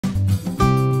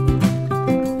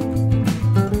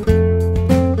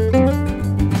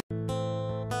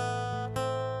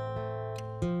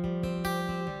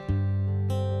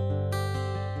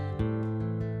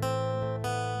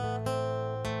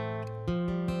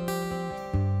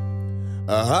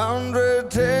100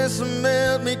 days have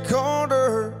made me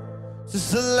colder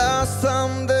since the last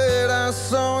time that I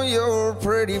saw your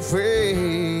pretty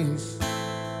face.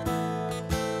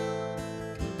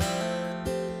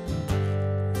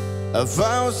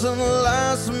 1,000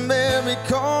 lies have made me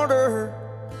colder,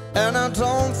 and I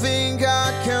don't think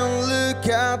I can look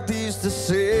at this the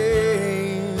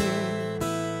same.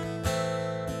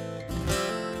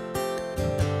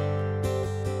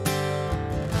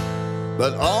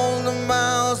 But all the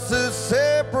miles that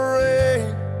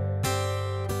separate,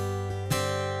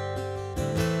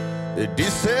 they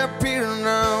disappear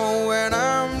now when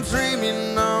I'm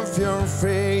dreaming of your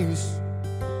face.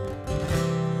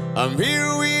 I'm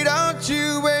here without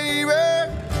you, baby,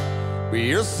 but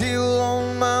you're still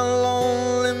on my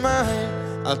lonely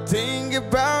mind. I think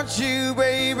about you,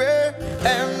 baby,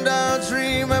 and I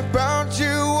dream about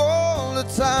you all the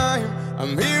time.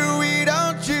 I'm here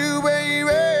without you,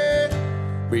 baby,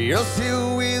 but you're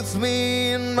still with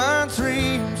me in my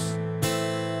dreams.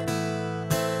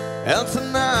 And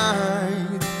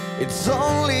tonight, it's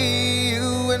only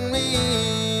you and me.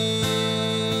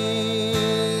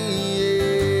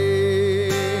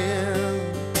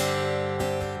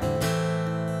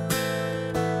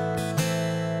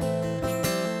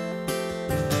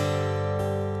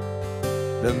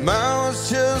 The miles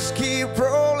just keep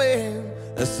rolling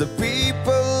as the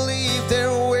people leave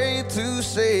their way to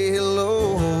say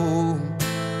hello.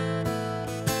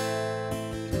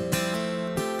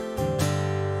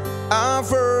 I've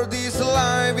heard this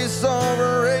life is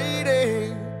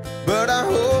overrated, but I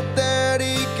hope that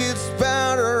it gets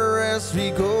better as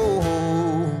we go.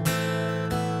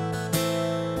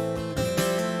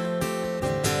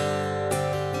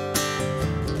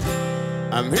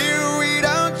 I'm here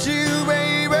without you,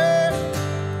 baby,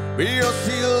 but you're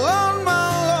still on my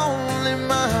lonely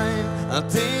mind. I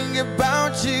think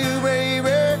about you, baby,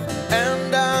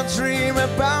 and I dream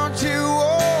about you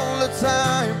all the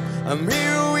time. I'm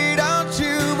here without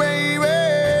you,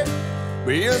 baby,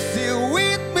 but you're still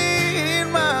with me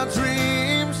in my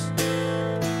dreams.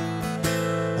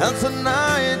 And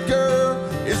tonight, girl,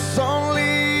 it's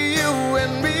only you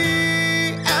and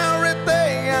me.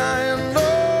 Everything I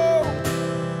know,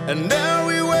 and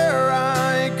everywhere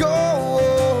I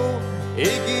go,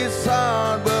 it gets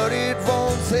hard, but it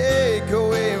won't take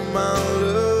away my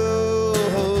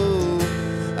love.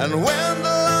 And when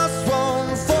the last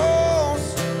one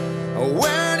falls,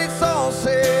 when it's all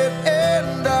said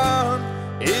and done,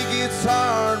 it gets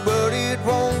hard, but it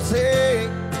won't take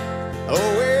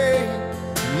away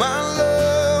my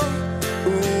love.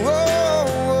 Ooh, oh,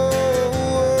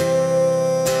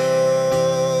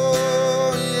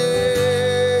 oh,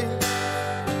 yeah.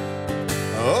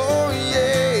 Oh, yeah.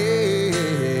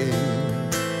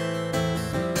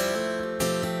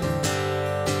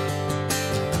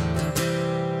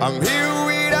 I'm here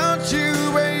without you,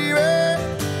 baby,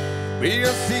 but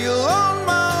you're still on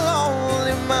my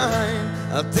lonely mind.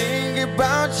 I think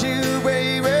about you,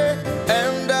 baby,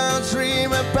 and I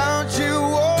dream about you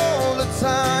all the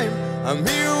time. I'm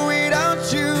here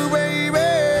without you,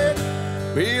 baby,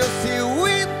 but you're still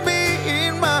with me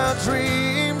in my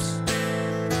dreams.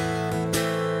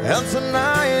 And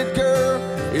tonight, girl,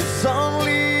 it's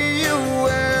only you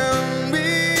and me.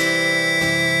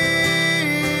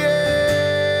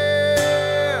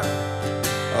 Yeah.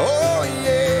 Oh,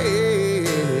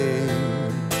 yeah.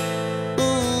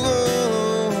 Ooh,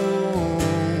 oh,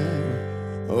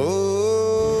 oh.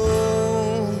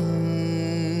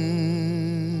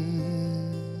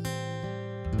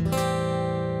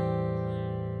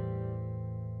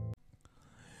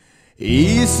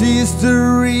 Is this the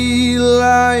real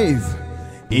life?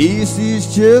 Is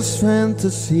this just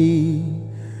fantasy?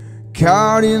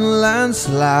 Caught in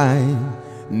landslide,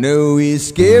 no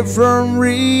escape from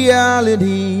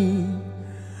reality.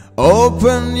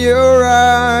 Open your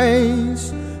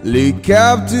eyes, look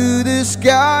up to the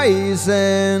skies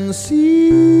and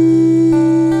see.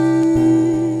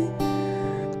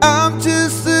 I'm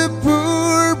just a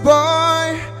poor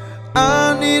boy,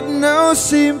 I need no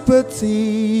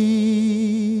sympathy,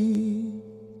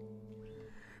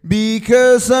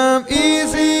 because I'm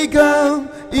easy come,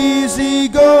 easy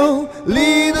go,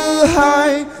 little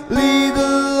high,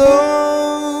 little low.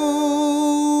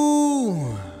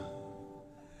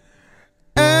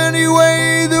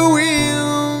 Anyway the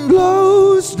wind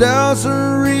blows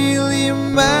doesn't really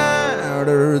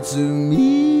matter to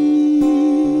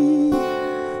me,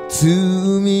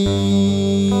 to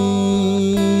me.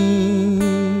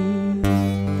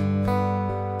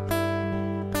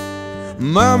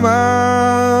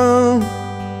 Mama,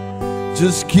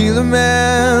 just kill a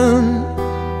man,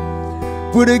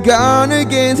 put a gun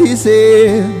against his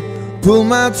head, pull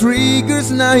my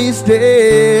triggers, now he's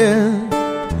dead.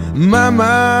 Mama,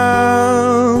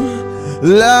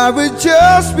 life had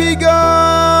just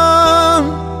begun,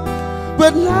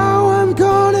 but now I'm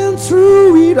gone and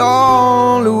threw it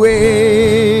all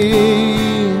away.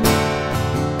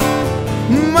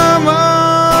 Mama,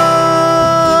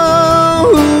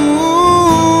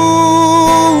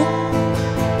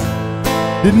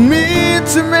 didn't mean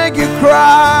to make you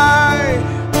cry.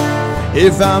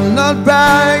 If I'm not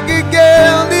back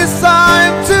again this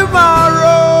time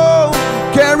tomorrow,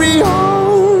 carry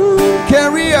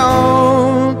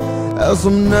on, as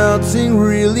if nothing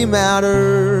really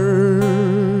matters.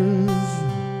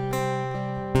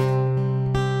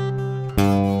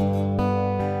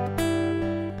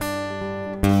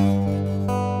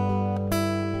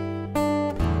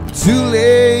 Too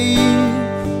late,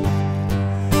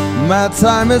 my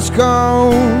time has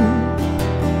gone.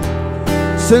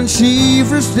 Send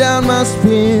shivers down my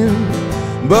spine,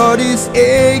 body's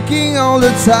aching all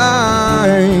the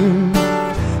time.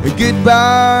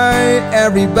 Goodbye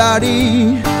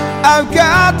everybody, I've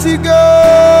got to go.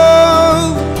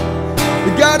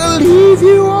 Gotta leave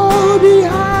you all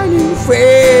behind and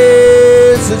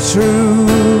face the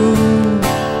truth.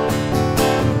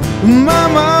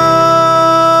 Mama,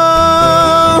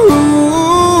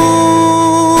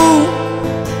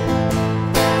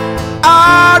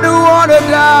 I don't wanna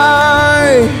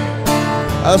die.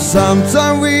 I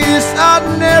sometimes wish I'd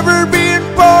never been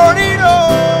born at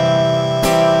all.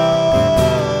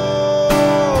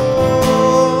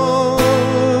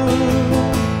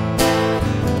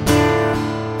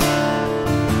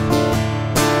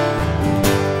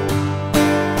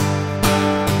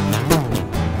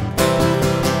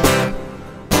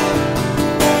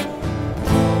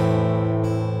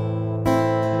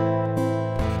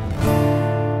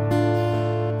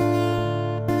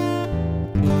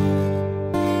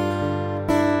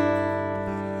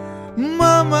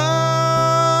 Mama,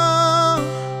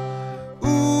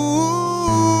 ooh,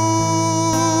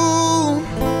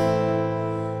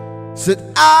 said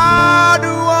I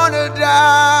don't wanna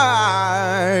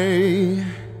die.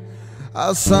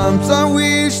 I sometimes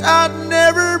wish I'd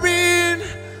never been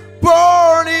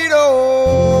born at all.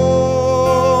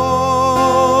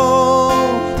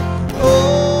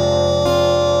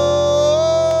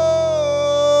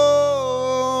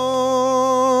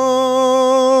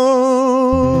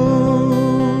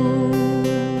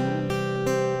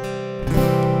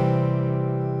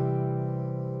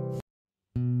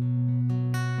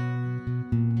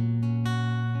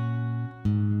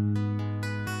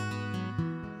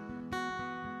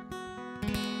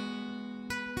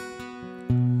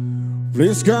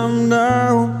 Please come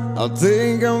now, I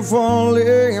think I'm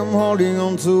falling. I'm holding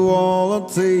on to all I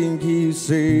think is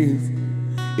safe.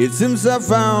 It seems I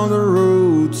found a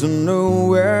road to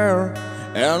nowhere,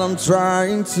 and I'm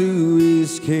trying to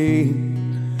escape.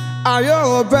 I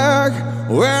yell back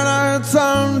when I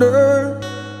thunder,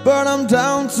 but I'm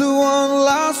down to one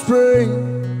last break.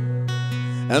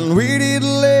 And with it,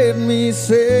 let me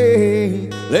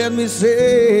say,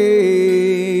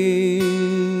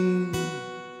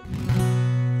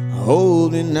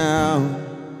 hold me now.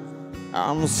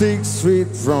 I'm 6 feet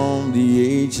from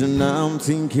the edge and I'm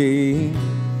thinking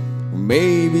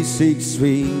maybe 6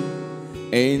 feet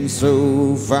ain't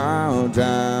so far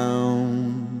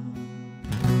down.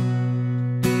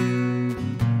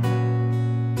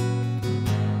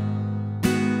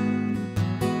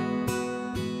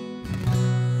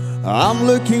 I'm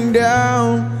looking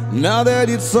down now that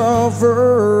it's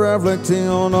over, reflecting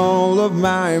on all of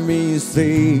my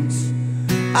mistakes.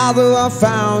 Although I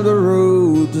found a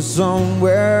road to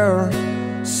somewhere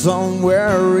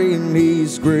in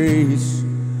His grace.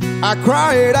 I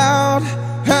cried out,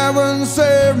 heaven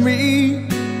save me,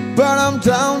 but I'm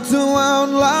down to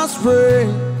one last prayer.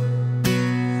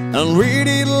 And with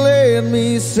it, let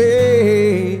me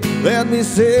say,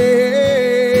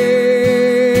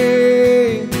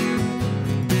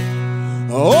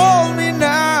 hold me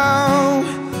now.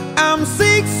 I'm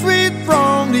 6 feet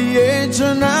from the edge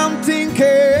and I'm thinking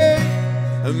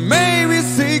maybe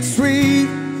 6 feet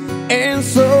ain't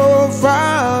so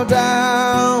far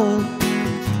down.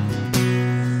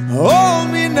 Hold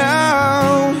me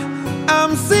now.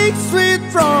 I'm 6 feet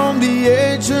from the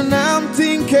edge and I'm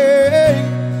thinking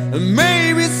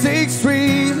maybe 6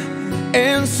 feet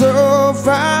ain't so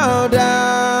far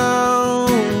down.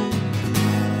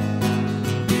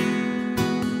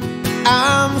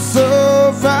 I'm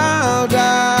so far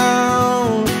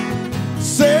down.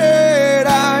 Sad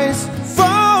eyes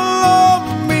follow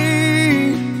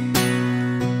me,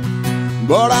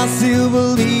 but I still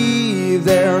believe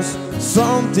there's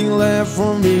something left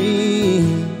for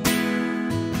me.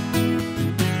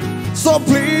 So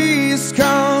please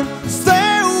come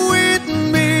stay with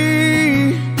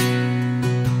me,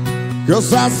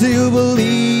 'cause I still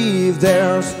believe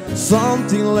there's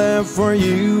something left for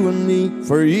you and me,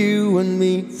 for you and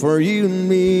me, for you and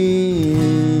me.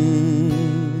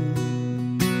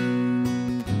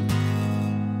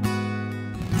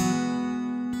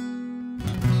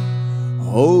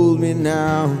 Hold me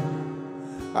now,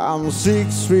 I'm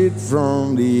 6 feet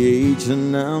from the edge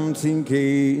and I'm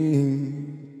thinking.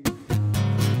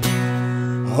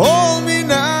 Hold me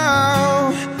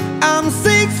now, I'm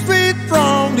 6 feet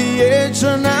from the edge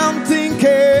and I'm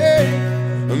thinking.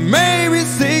 Maybe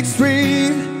 6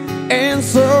 feet and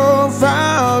so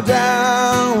far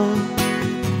down.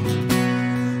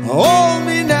 Hold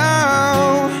me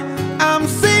now, I'm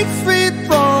 6 feet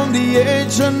from the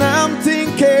edge and I'm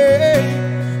thinking.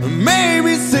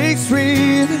 Maybe 6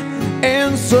 feet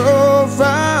and so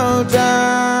far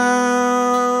down.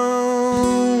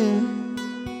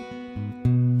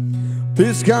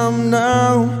 Please come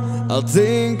now, I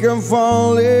think I'm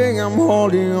falling. I'm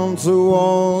holding on to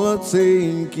all I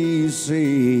think you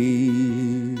see.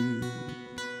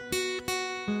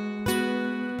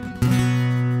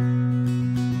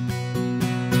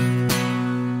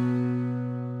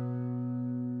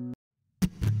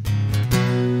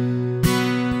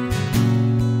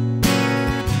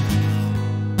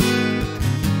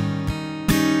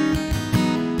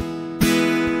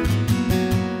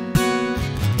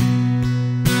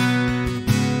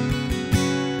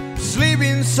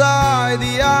 Inside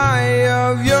the eye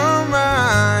of your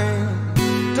mind,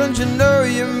 don't you know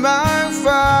you might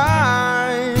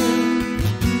find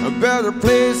a better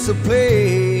place to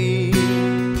play?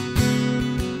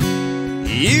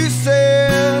 You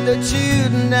said that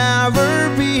you'd never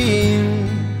been,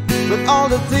 but all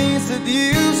the things that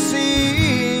you've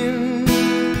seen,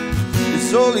 they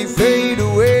slowly fade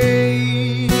away.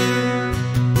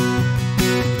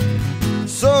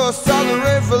 So I start a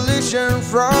revolution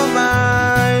from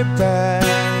my past,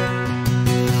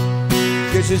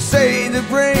 'cause you say the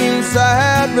brains I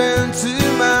had went to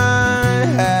my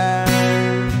head.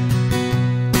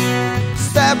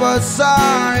 Step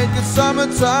aside, 'cause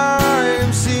summertime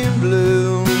seemed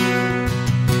blue.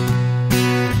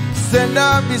 Stand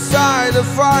up beside the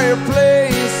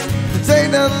fireplace and take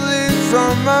that look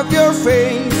from up your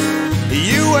face.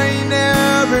 You ain't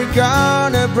never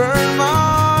gonna burn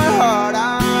my heart out.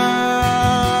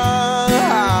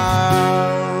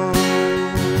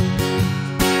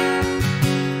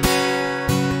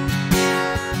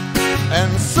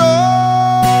 And so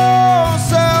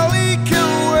Sally can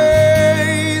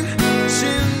wait.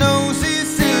 She knows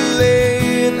it's too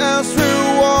late as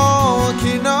we're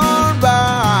walking on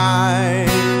by.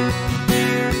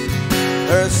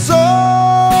 Her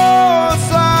soul's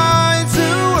slides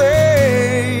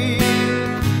away,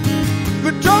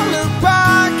 but don't look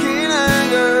back in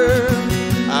anger,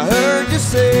 I heard you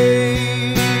say.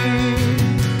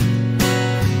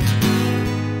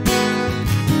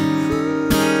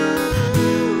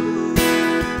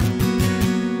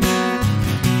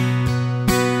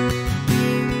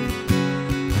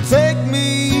 Take me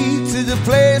to the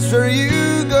place where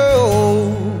you go,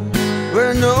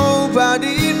 where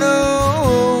nobody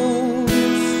knows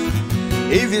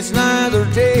if it's night or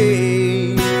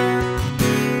day.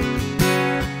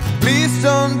 Please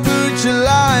don't put your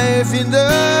life in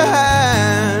the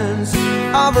hands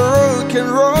of a rock and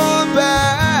roll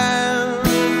band.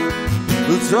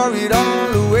 We'll throw it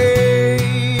all away.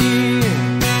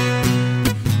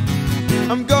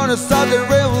 I'm gonna start a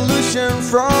revolution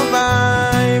from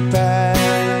my past,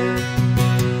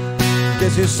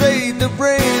 'cause you say the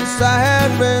brains I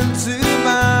had went to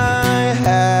my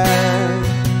head.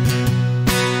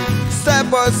 Step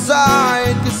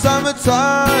aside, 'cause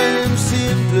summertime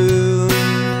seemed blue.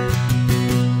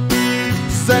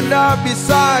 Stand up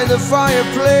beside the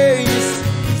fireplace,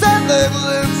 take the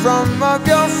look from up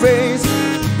your face,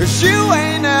 'cause you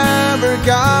ain't never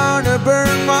gonna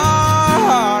burn my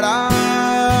heart out.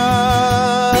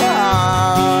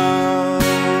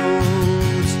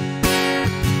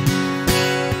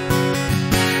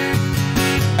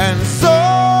 And so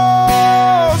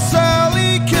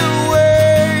Sally can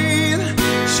wait.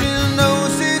 She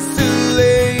knows it's too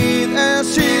late as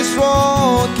she's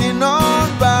walking on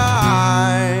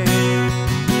by.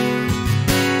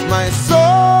 My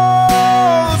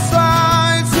soul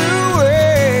slides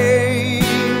away,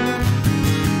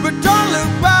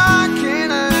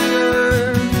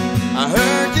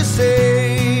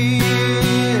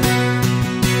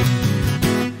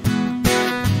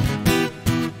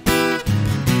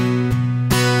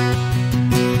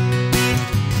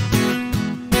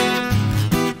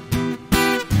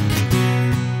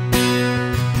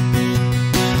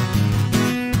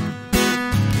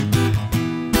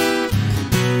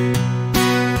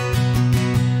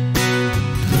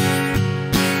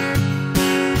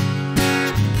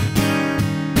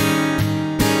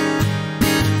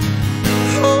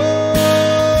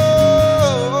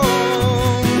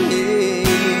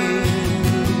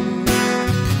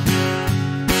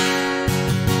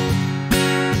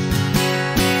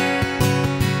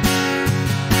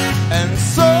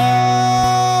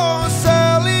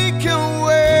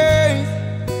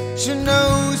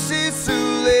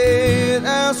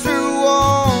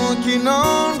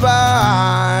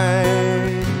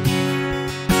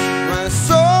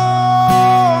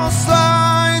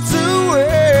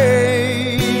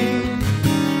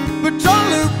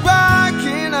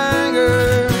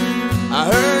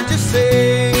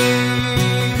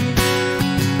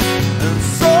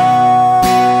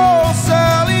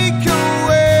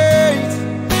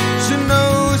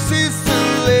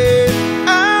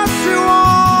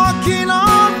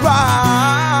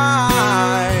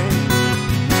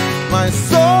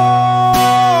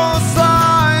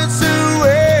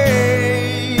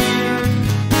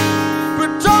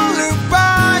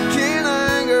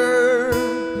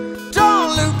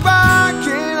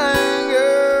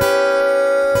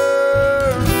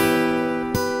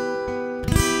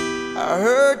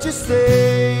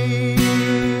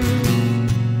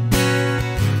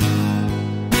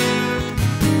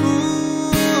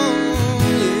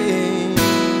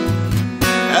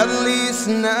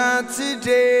 not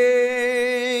today.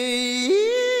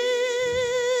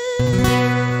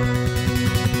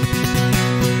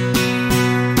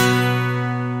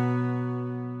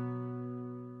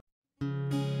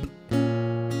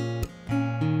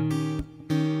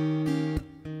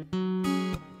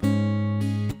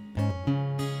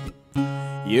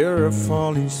 You're a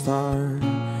falling star,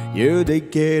 you're the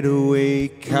getaway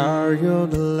car, you're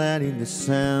the light in the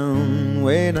sound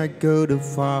when I go too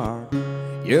far.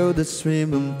 You're the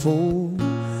swimming pool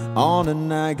on a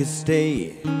night I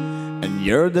stay, and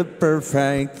you're the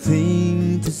perfect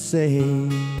thing to say.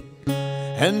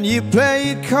 And you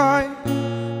play it coy,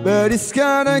 but it's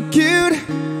kinda cute.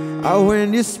 Oh,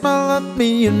 when you smile at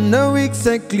me, you know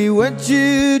exactly what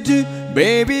you do.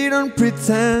 Baby, don't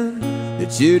pretend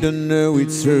that you don't know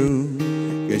it's true,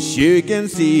 'cause you can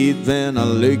see it when I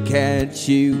look at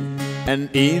you. And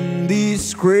in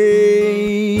this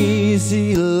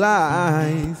crazy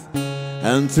life,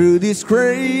 and through these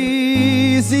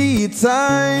crazy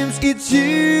times, it's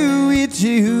you,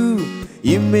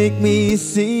 you make me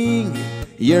sing.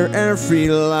 Your every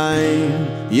line,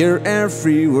 your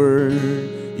every word,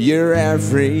 your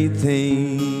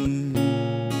everything.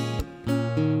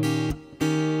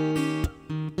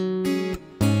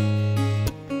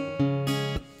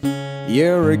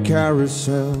 You're a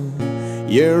carousel,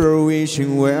 you're a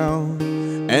wishing well,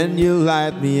 and you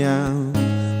light me up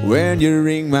when you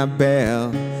ring my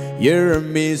bell. You're a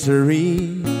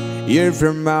misery, you're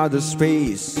from outer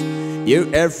space,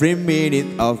 you're every minute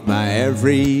of my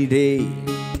everyday.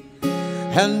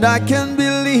 And I can't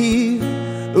believe,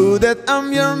 oh, that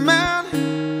I'm your man,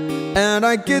 and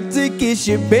I get to kiss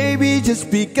you, baby, just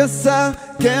because I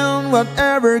can.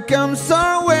 Whatever comes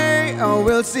our way, I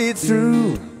will see it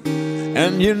through.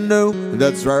 And you know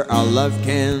that's what our love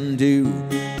can do.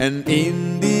 And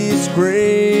in this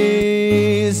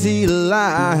crazy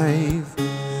life,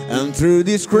 and through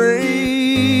these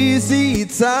crazy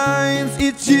times,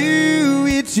 it's you,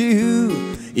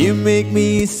 you make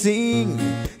me sing.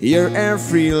 Your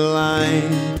every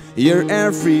line, your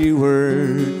every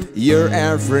word, your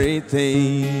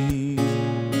everything.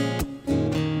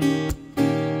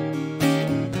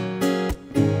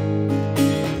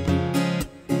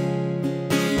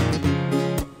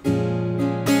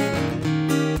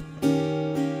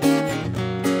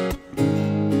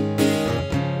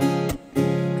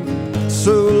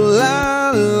 So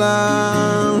la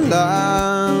la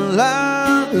la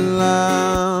la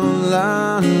la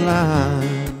la la.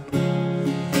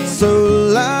 So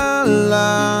la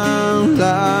la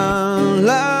la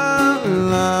la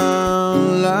la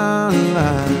la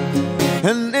la.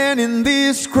 And then in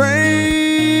this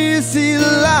crazy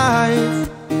life,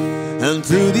 and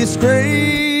through these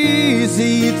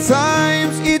crazy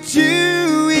times, it's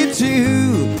you,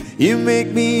 you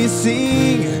make me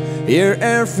sing. Your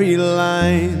every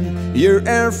line, your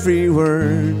every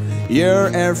word, your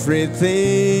everything.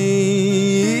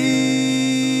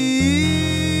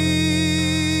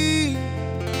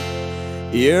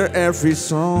 Your every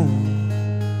song,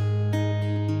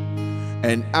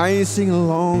 and I sing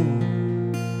along,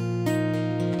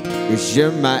 'cause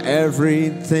you're my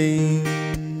everything.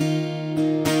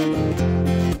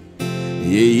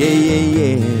 Yeah, yeah, yeah,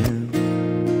 yeah.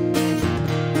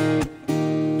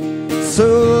 So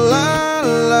la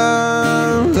la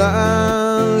la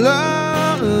la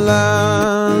la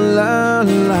la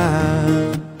la.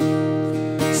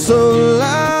 So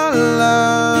la la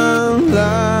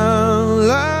la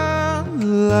la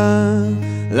la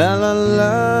la la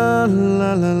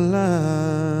la la la.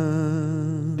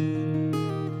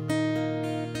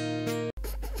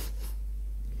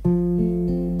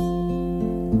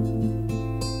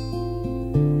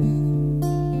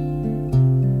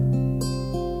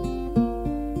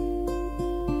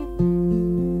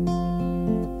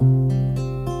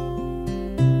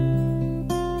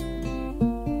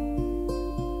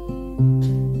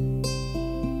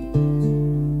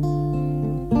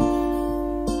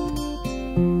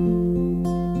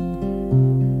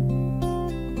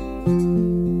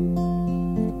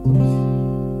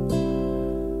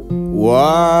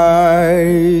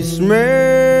 Wise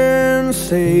men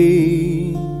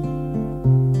say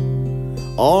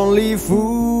only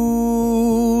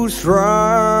fools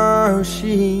rush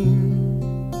in,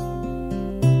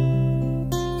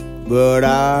 but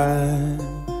I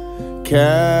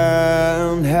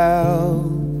can't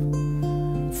help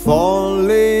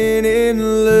falling in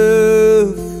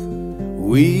love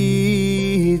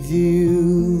with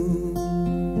you.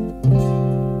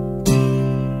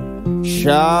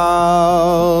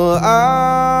 Shall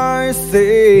I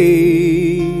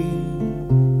stay?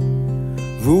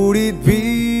 Would it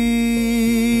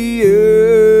be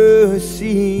a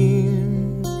sin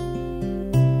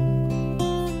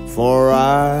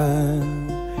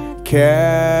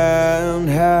can't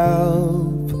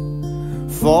help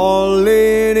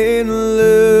falling in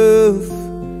love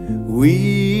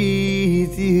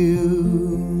with you.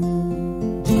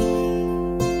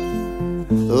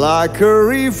 Like a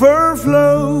river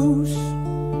flows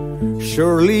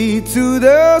surely to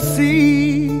the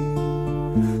sea,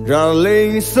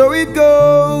 darling, so it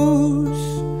goes.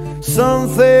 Some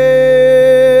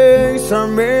things are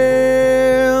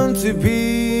meant to be.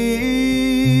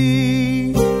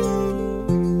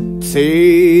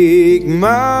 Take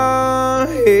my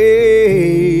hand,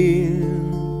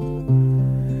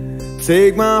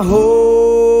 take my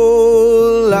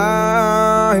whole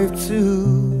life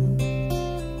too,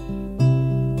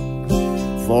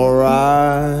 for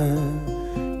I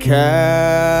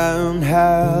can't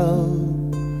help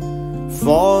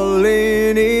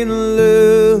falling in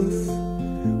love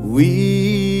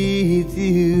with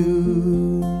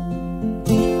you.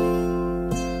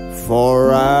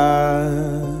 For I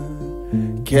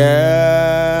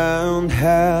can't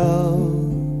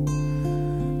help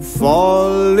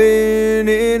falling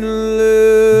in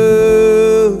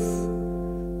love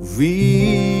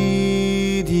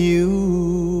with you.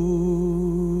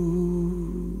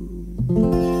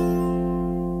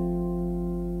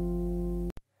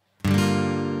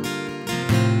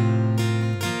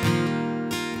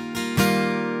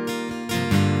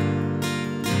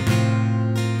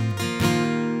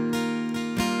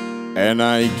 And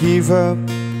I give up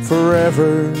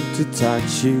forever to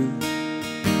touch you,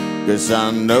 'cause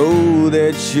I know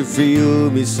that you feel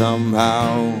me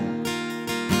somehow.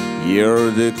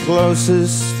 You're the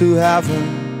closest to heaven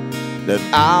that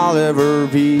I'll ever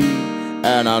be,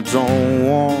 and I don't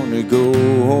want to go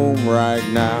home right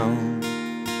now.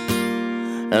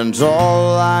 And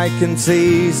all I can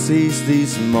taste is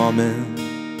this moment,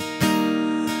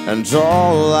 and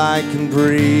all I can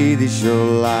breathe is your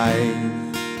life.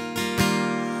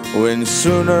 When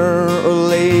sooner or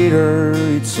later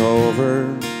it's over,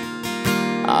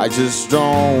 I just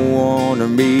don't wanna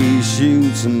miss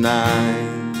you tonight.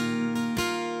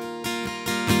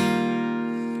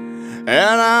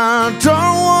 And I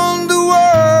don't want the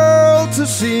world to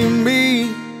see me,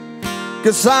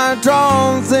 'cause I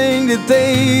don't think that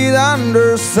they'd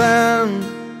understand.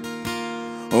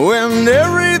 When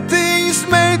everything's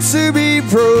made to be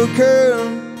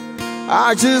broken,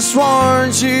 I just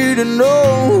want you to know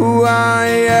who I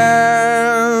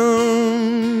am.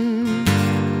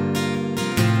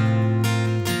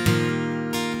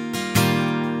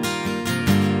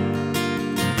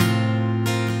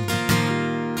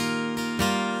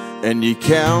 And you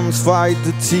can't fight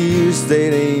the tears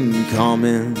that ain't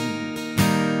coming,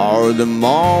 or the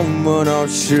moment of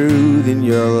truth in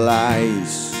your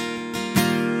lies.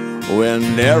 When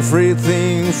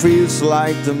everything feels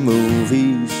like the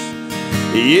movies,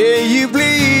 yeah, you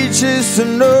bleed just to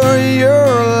know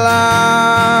you're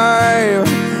alive.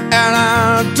 And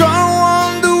I don't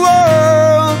want the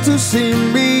world to see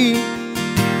me,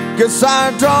 'cause I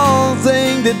don't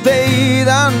think that they'd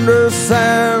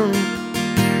understand.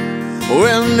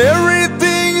 When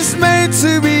everything's made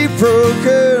to be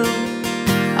broken,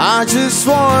 I just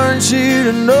want you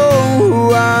to know who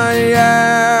I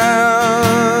am.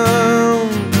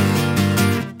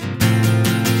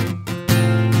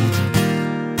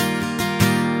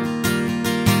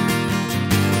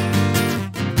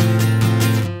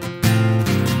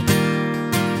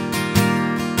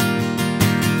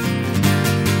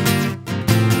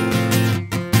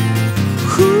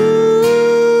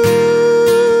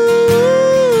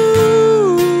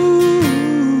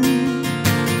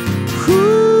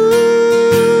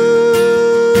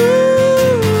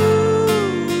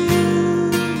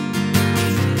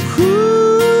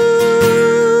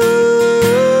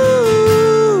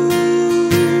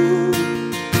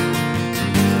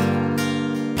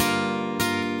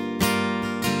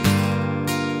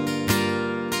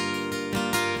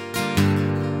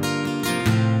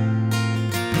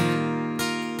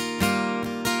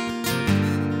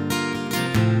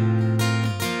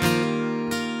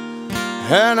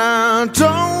 And I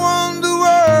don't want the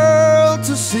world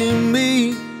to see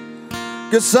me,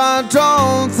 'cause I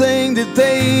don't think that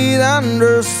they'd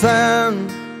understand.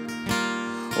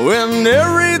 When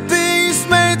everything's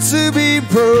made to be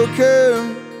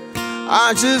broken,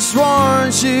 I just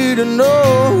want you to know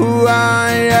who I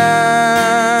am.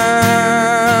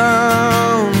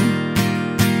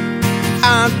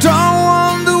 I don't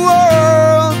want the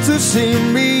world to see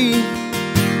me,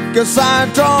 'cause I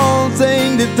don't think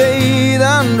that they'd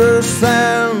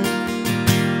understand.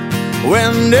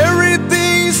 When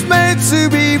everything's made to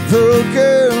be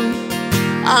broken,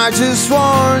 I just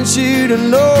want you to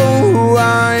know who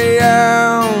I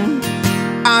am.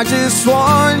 I just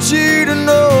want you to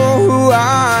know who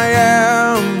I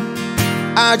am.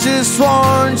 I just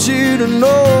want you to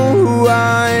know who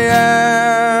I am.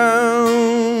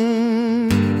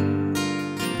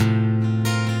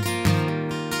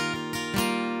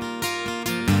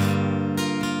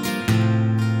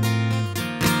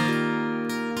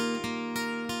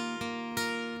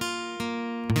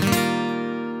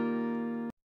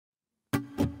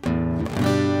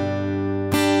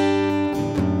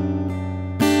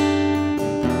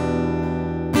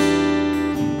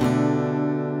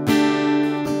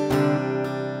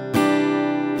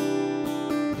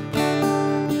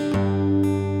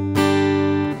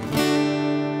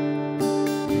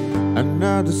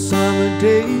 Another summer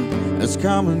day has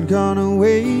come and gone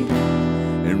away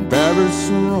in Paris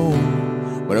or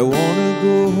Rome, but I wanna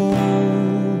go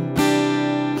home.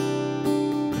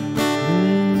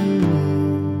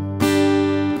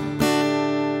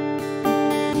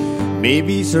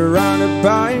 Maybe surrounded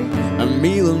by a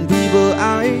million people,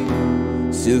 I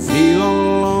still feel all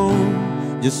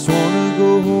alone. Just wanna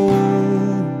go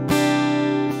home.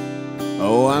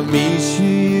 Oh, I miss you,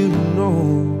 you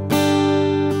know.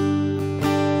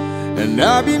 And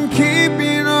I've been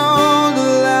keeping all the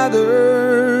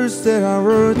letters that I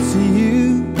wrote to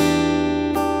you,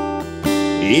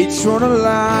 each one a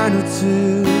line or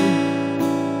two.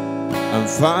 I'm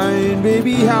fine,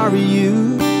 baby, how are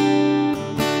you?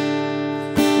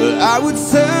 Well, I would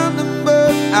send them,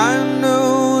 but I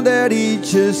know that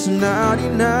it's just not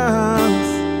enough.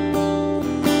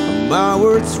 My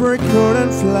words were cold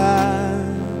and flat,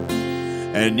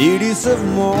 and you deserve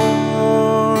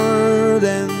more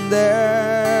than that.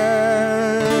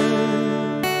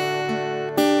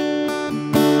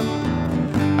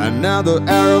 Another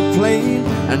aeroplane,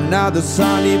 another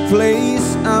sunny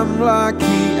place. I'm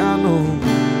lucky, I know,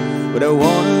 but I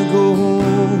wanna go home.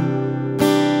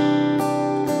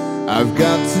 I've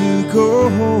got to go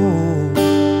home.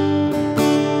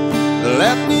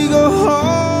 Let me go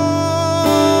home.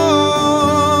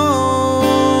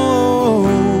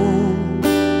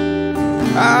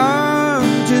 I'm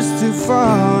just too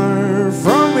far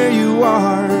from where you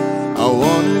are. I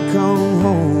wanna come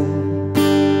home.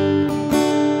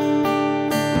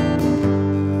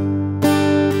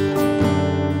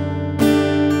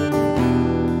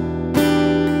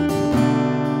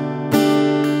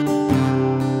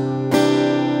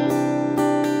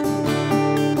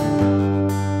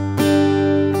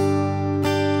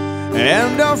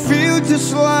 And I feel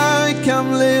just like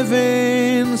I'm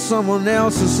living someone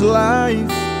else's life.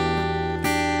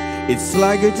 It's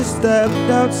like I just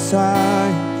stepped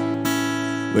outside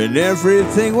when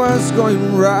everything was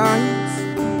going right.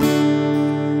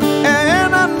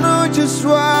 And I know just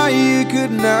why you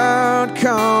could not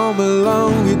come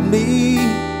along with me.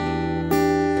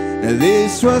 And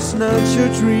this was not your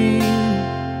dream,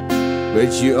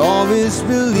 but you always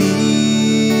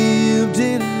believed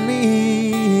in me.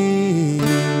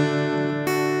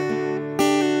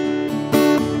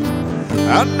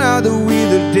 Another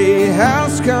winter day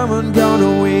has come and gone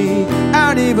away,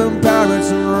 and even Paris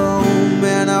and Rome,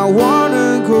 and I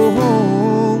wanna go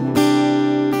home.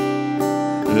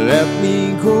 Let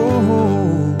me go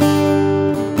home.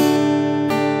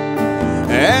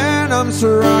 And I'm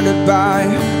surrounded by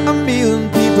a million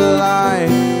people, I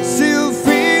still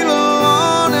feel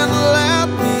alone, and let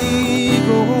me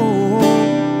go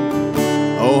home.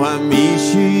 Oh, I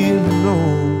miss you, you know.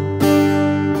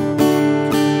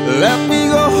 Let me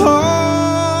go home.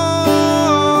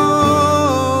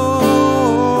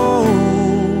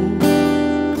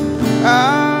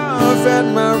 I've had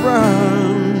my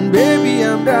run, baby,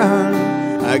 I'm done.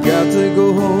 I got to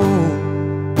go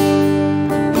home.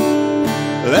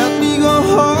 Let me go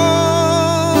home.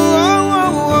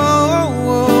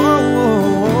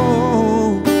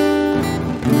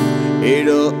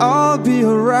 It'll all be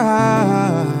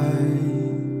alright.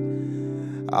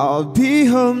 I'll be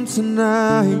home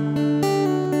tonight.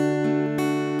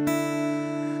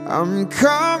 I'm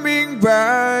coming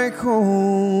back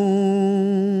home.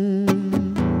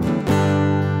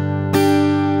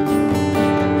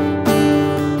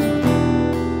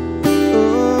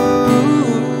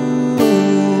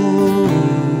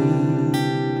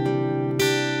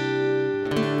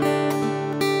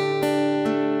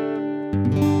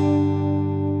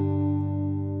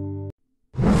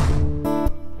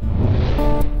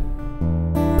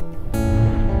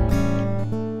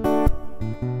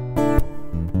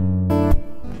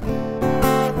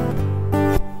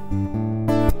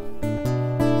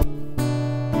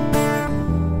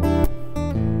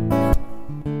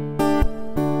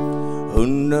 Who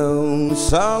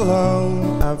knows how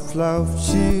long I've loved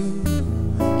you?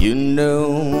 You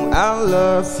know I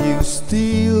love you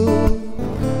still.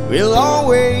 We'll all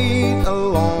wait a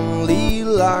lonely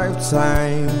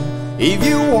lifetime. If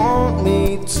you want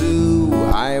me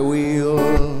to, I will.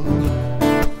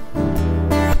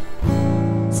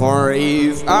 For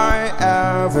if I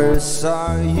ever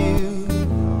saw you,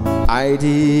 I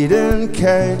didn't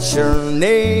catch your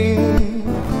name,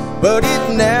 but it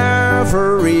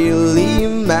never really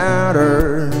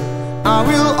mattered. I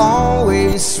will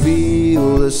always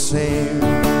feel the same.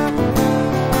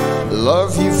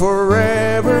 Love you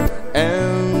forever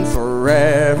and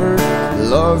forever.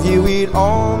 Love you with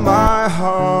all my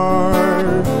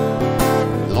heart.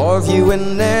 Love you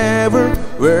whenever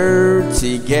we're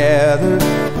together.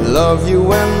 Love you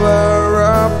when we're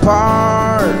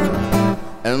apart.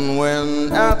 And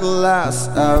when at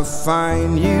last I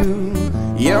find you,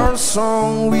 your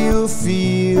song will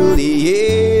fill the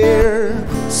air.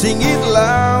 Sing it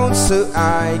loud so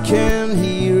I can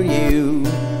hear you.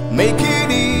 Make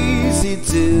it easy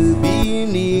to be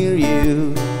near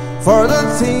you. For the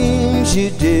things you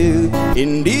do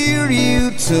endear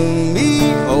you to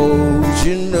me. Oh,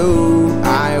 you know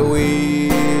I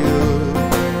will.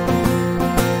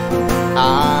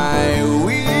 I will.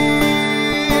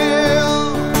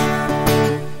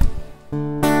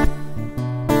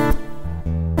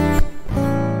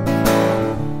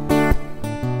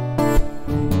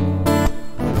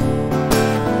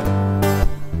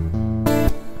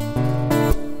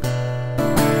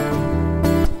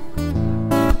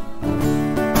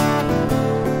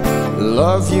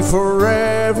 Love you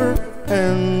forever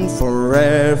and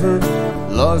forever.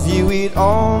 Love you with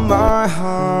all my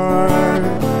heart.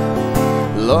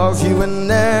 Love you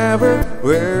whenever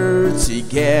we're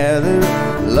together.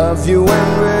 Love you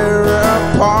when we're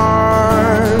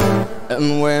apart.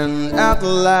 And when at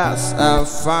last I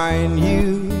find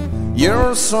you,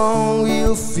 your song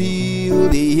will fill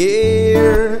the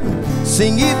air.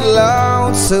 Sing it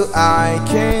loud so I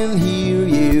can hear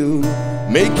you.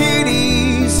 Make it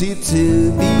easy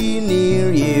to be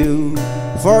near you.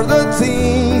 For the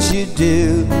things you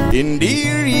do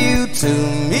endear you to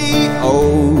me.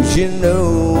 Oh, you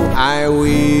know I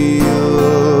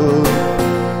will.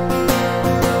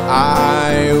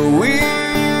 I will.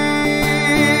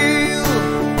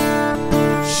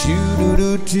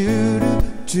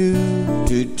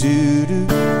 Shoo-doo-doo-doo-doo-doo-doo-doo.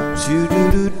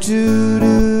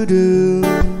 Shoo-doo-doo-doo-doo-doo.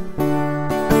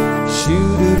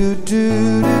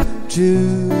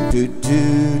 Shoo-doo-doo-doo-doo-doo-doo-doo.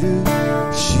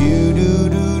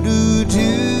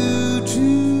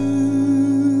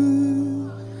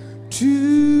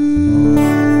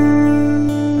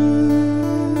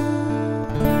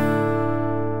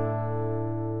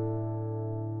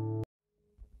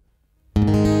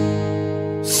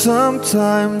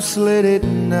 Sometimes late at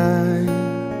night,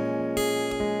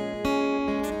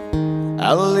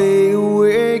 I lay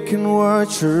awake and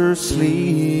watch her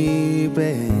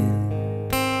sleeping.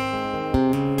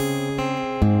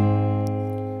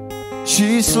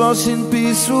 She's lost in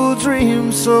peaceful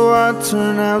dreams, so I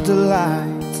turn out the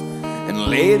light and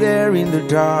lay there in the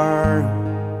dark.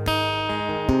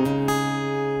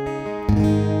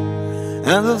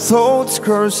 And the thoughts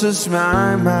crosses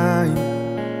my mind.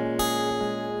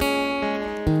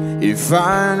 If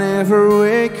I never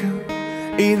wake up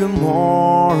in the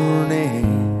morning,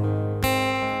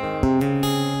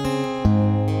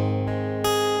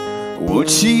 would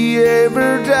she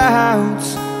ever doubt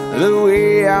the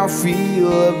way I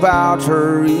feel about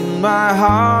her in my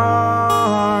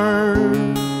heart?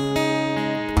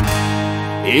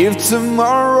 If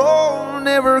tomorrow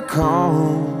never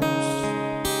comes,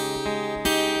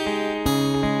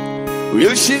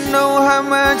 will she know how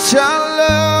much I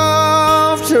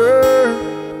loved her?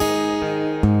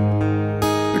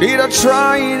 Did I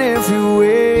try in every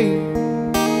way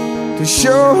to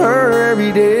show her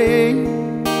every day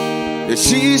that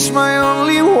she's my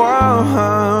only one?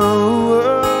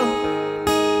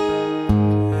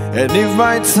 And if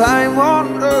my time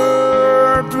on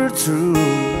earth were true,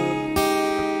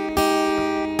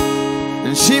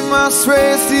 and she must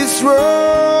face this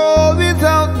world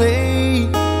without me,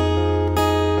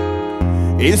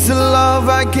 is the love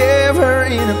I gave her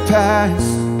in the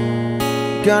past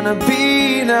gonna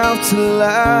be enough to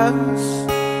last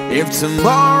if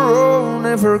tomorrow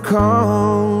never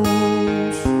comes?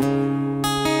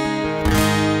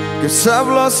 'Cause I've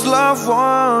lost loved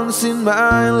ones in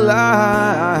my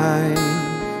life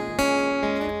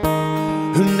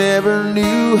who never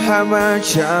knew how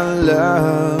much I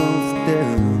loved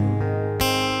them.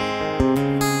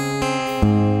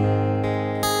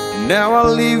 Now I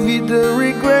live with the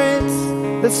regrets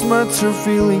that smudge her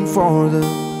feeling for them,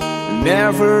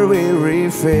 never will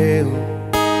refill.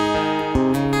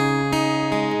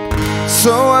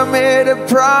 So I made a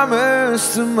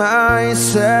promise to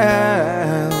myself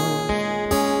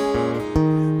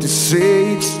to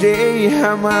say each day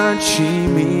how much he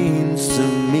means to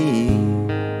me,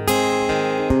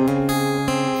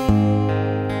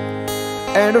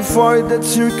 and avoid that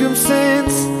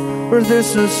circumstance where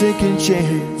there's no second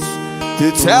chance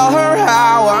to tell her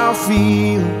how I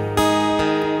feel.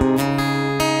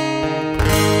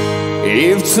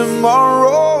 If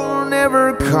tomorrow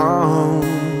never comes,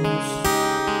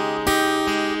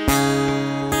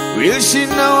 will she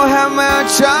know how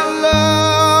much I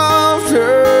loved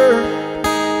her?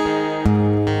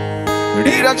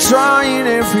 Did I try in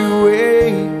every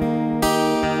way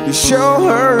to show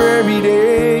her every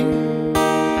day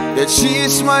that she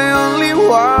is my only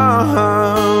one?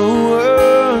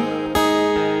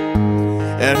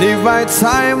 And if my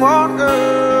time on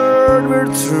earth were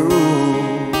through,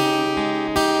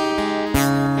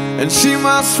 and she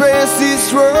must face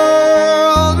this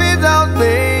world without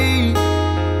me,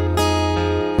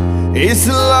 is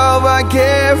the love I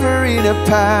gave her in the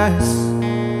past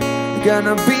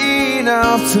gonna be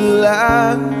enough to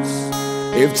last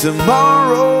if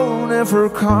tomorrow never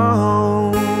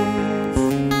comes?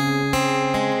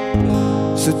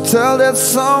 So tell that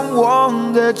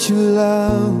someone that you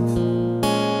love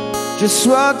just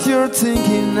what you're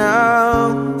thinking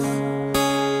now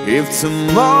if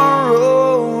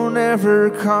tomorrow never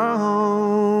comes.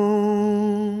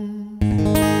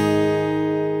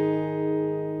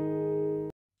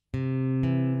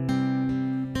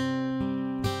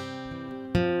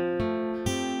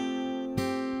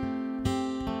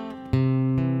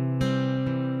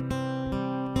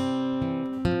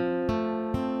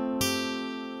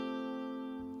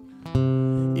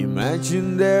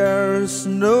 Imagine there's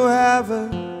no heaven.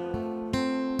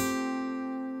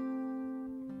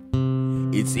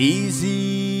 It's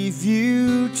easy if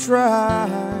you try.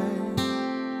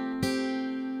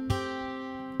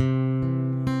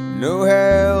 No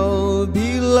hell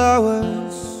below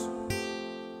us,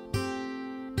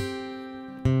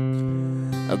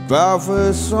 above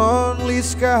us only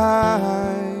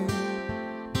sky.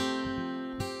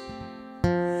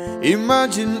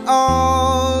 Imagine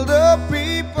all the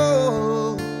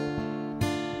people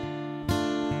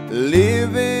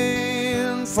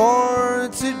living for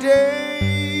today.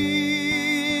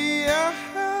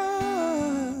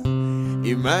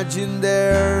 Imagine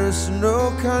there's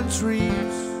no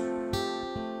countries.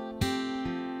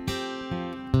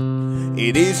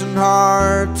 It isn't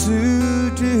hard to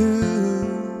do.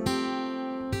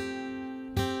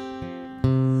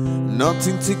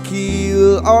 Nothing to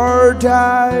kill or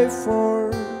die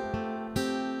for,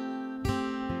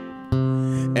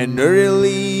 and a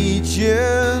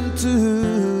religion too.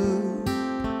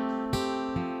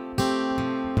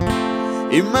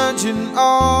 Imagine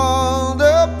all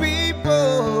the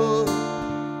people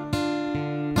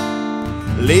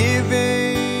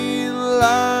living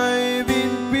life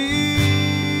in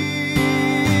peace.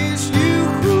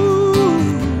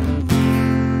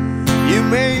 You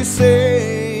may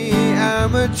say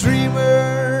I'm a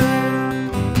dreamer,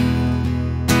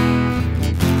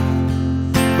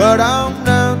 but I'm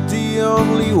not the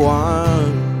only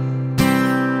one.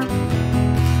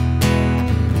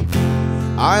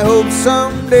 I hope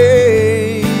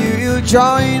someday you'll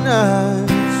join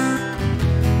us,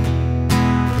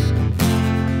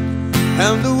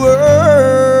 and the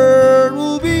world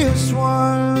will be as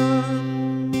one.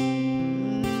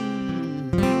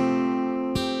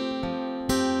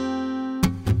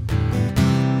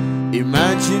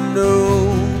 Imagine no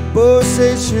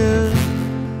possession.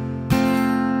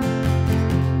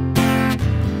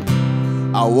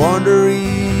 I wonder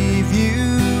if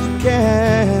you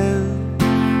can.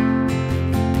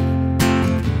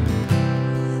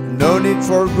 No need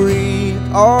for greed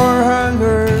or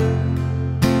hunger,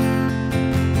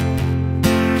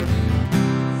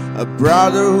 a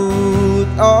brotherhood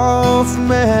of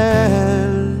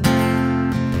men.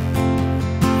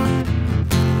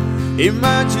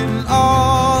 Imagine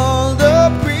all the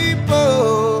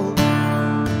people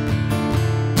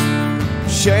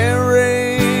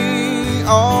sharing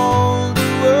all the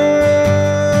world.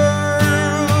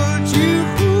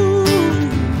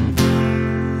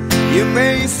 You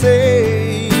may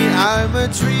say I'm a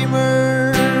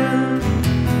dreamer,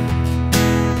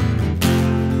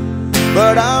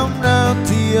 but I'm not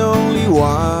the only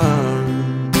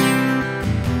one.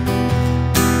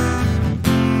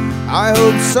 I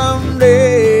hope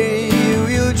someday you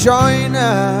will join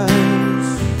us,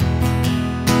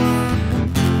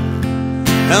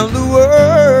 and the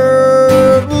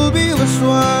world will be as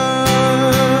one.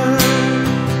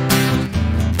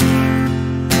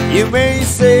 You may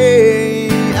say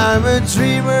I'm a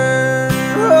dreamer,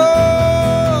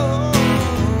 oh,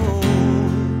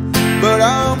 but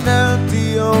I'm not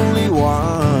the only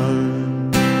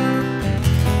one.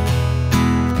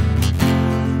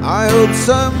 I hope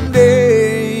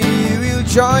someday you will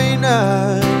join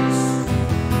us,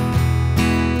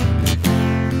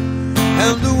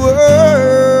 and the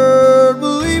world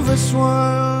will leave us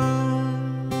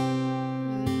one,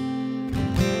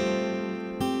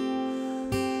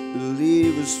 will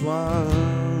leave us one.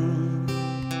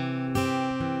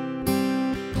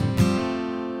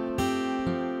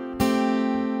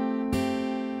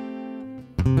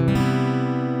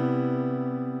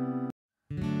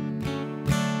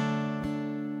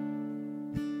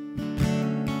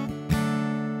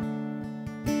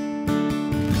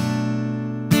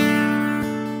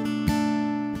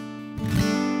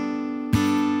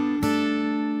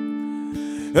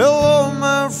 Hello,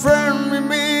 my friend, we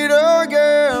meet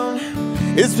again.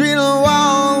 It's been a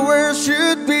while, where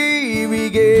should we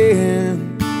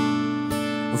begin?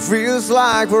 Feels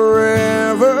like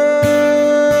forever.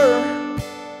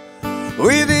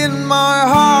 Within my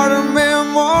heart are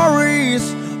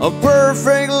memories of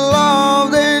perfect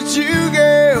love that you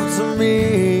gave to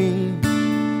me.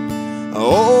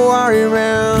 Oh, I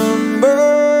remember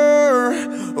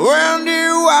when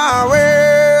you are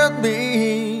with me.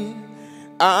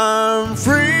 I'm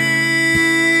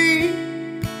free,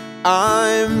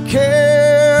 I'm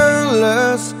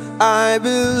careless, I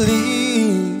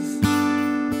believe.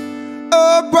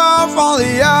 Above all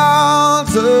the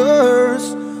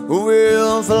altars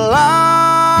we'll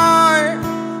fly.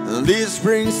 This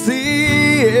brings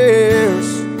tears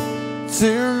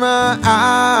to my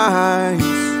eyes,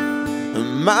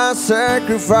 my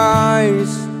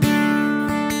sacrifice.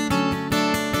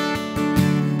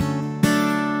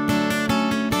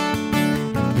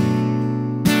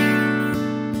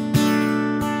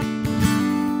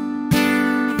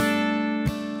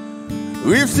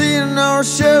 We've seen our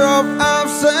share of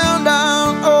ups and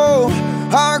downs. Oh,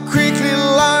 how quickly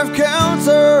life can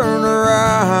turn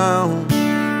around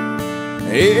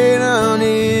in an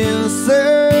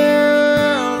instant.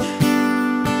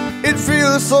 It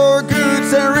feels so good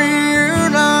to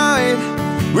reunite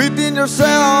within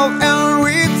yourself and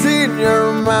within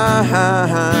your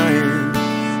mind.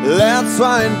 Let's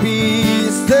find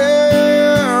peace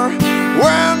there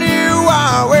when you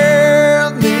are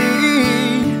with me.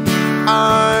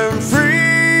 I'm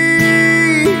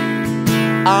free,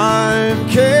 I'm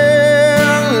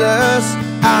careless,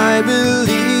 I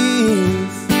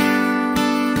believe.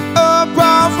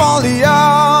 Above all the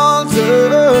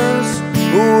altars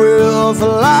we'll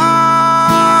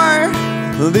fly.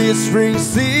 This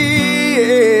brings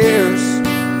tears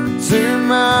to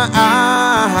my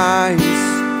eyes,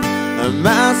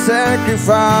 my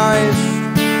sacrifice.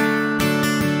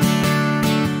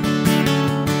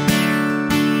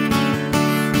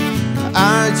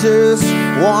 I just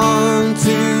want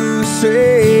to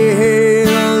say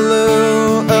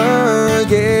hello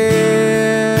again.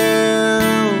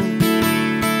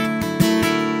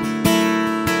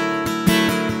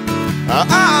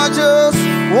 I just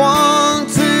want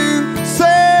to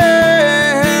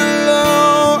say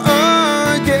hello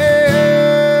again.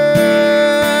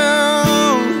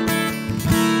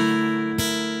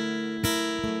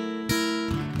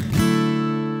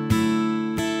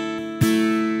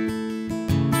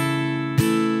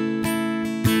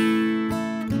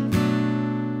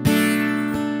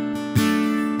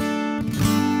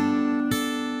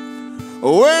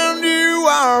 When you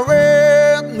are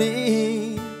with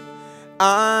me,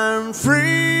 I'm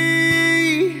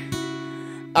free,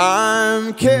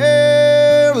 I'm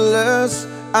careless,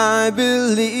 I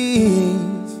believe.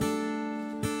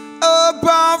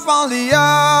 Above all the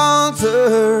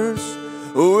altars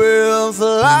we'll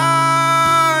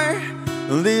fly.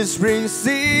 This brings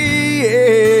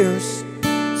tears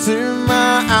to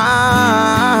my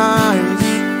eyes.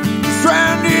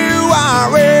 When you are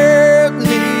with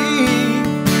me,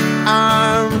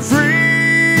 I'm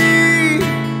free,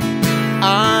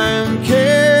 I'm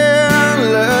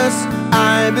careless,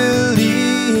 I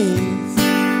believe.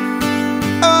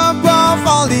 Above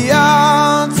all the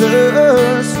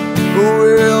altars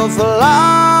we'll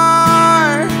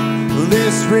fly.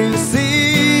 This brings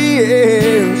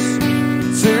tears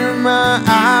to my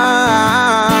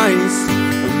eyes,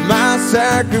 my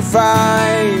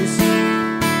sacrifice.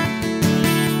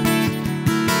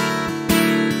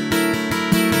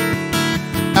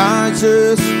 I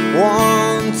just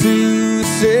want to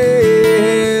say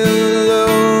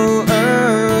hello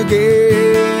again.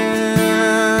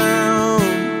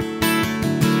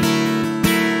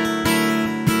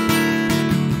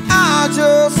 I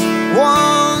just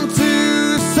want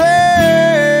to say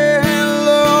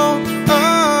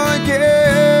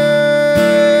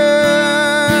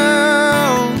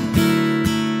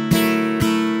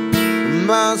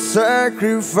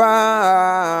sacrifice.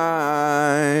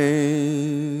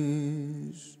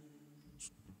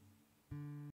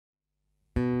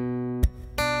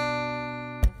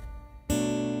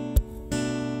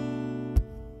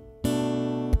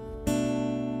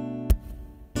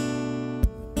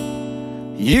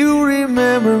 You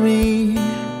remember me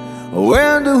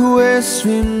when the west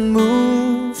wind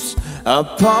moves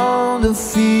upon the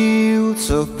fields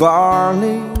of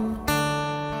barley.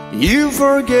 You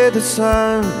forget the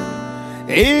sun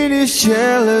in his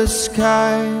jealous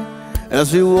sky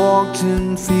as we walked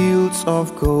in fields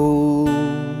of gold.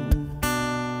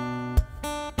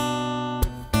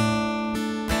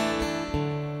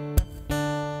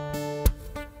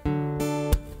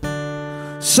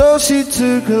 So she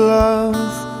took her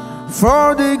love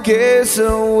for the gaze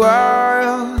a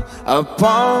while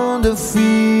upon the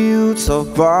fields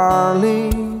of barley.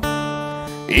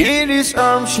 In his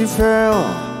arms she fell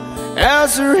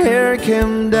as her hair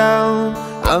came down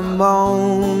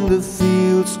among the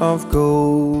fields of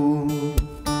gold.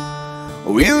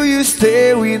 Will you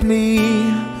stay with me?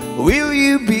 Will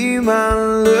you be my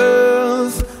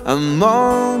love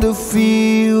among the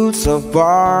fields of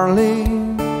barley?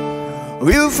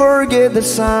 We'll forget the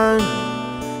sun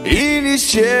in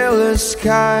his jealous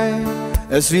sky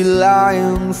as we lie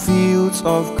on fields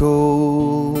of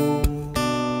gold.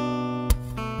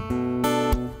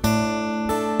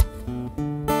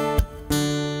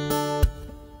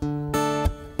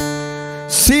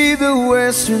 See the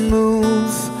west wind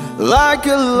move like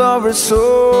a lover's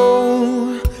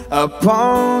soul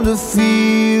upon the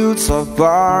fields of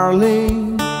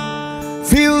barley.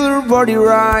 Feel her body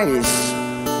rise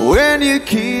when you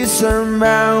kiss her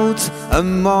mouth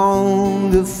among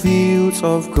the fields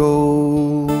of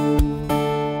gold.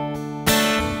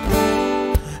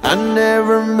 I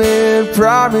never made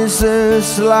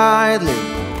promises lightly,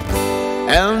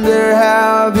 and there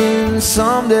have been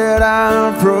some that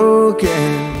I've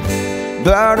broken.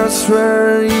 But I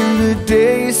swear in the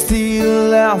days still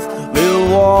left, we'll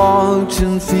walk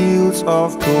in fields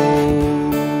of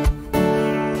gold.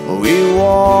 We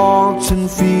walked in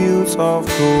fields of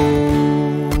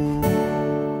gold.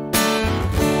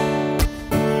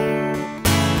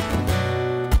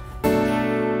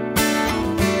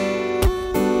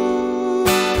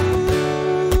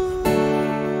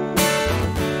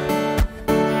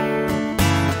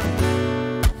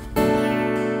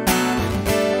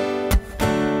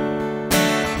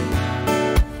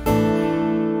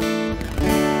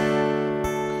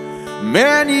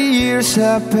 Many years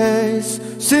have passed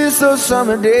since those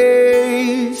summer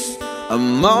days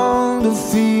among the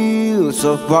fields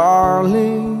of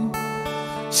barley.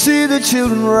 See the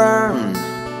children run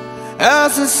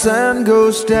as the sun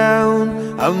goes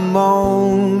down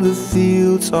among the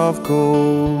fields of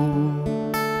gold.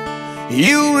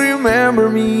 You remember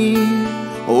me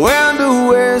when the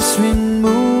west wind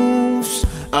moves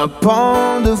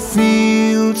upon the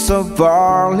fields of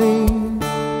barley.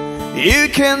 You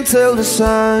can tell the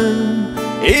sun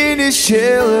in his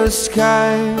jealous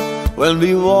sky when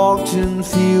we walked in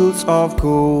fields of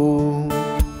gold.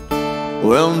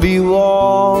 When we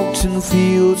walked in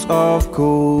fields of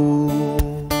gold.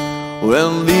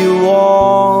 When we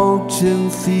walked in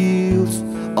fields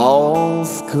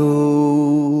of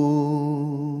gold.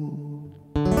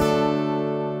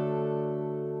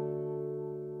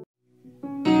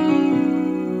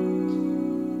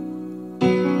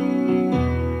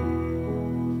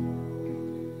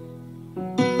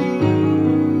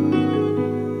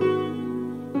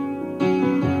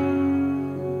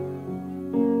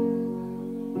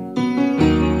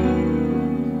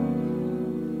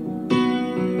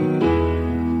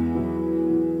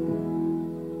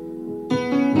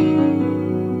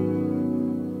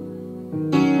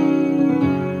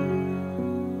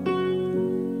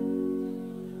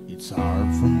 It's hard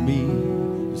for me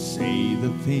to say the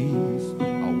things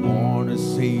I wanna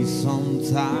say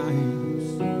sometimes.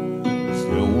 There's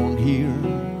no one here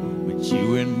but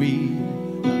you and me,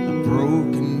 and the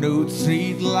broken notes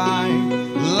street light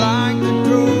like the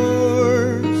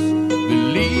doors we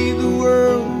leave the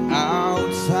world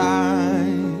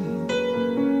outside.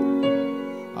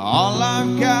 All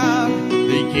I've got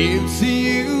they give to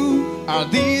you are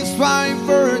these 5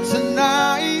 words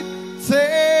tonight.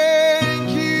 Thank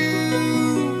you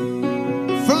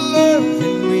for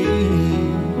loving me,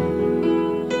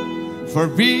 for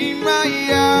being my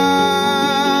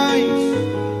eyes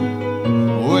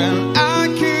when I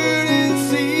couldn't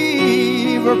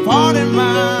see, for parting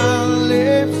my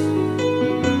lips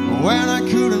when I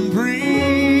couldn't breathe.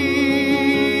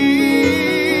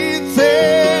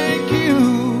 Thank you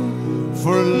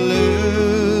for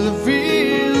loving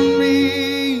me.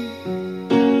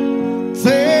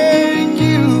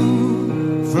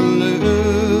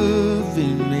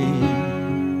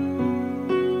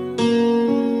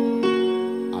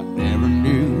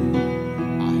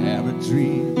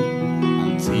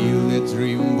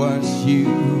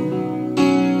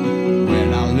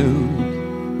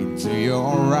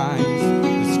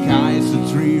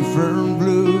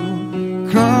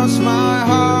 cross my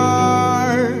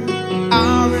heart,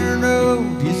 I wear no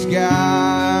disguise.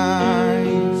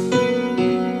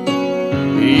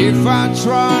 If I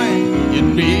try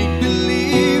and make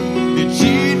believe that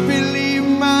you'd believe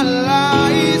my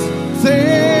lies,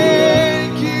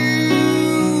 thank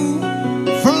you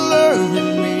for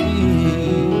loving me,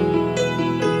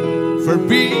 for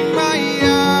being my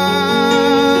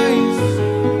eyes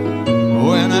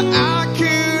when I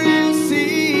couldn't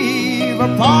see, for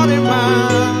parting my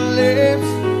lips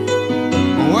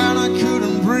when I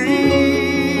couldn't breathe.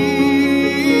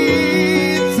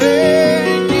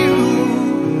 Thank you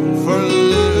for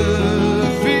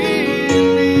loving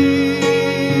me.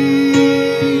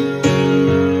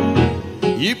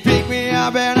 You picked me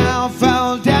up and I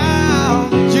fell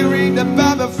down. You ring the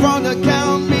bell before to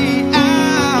count me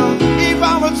out. If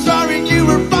I was sorry, you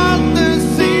were about to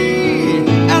see,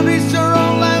 and it's your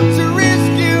own left to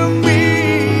rescue me.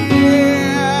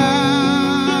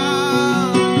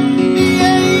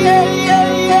 Yeah, yeah, yeah,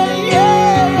 yeah, yeah,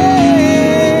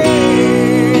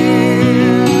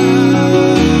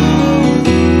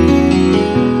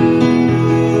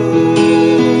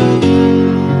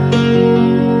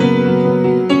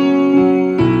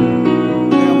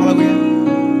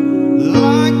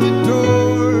 like the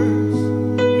doors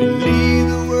that lead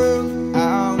the world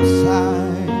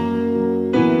outside.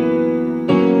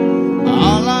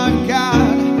 All I've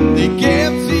got to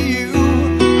give to you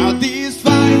are these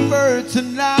fine words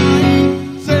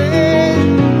tonight. Say,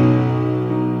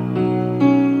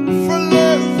 for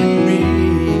loving me,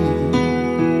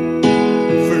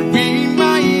 for being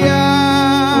my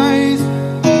eyes.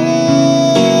 Oh,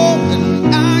 and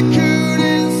I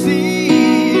couldn't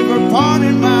see, for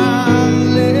parting my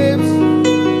lips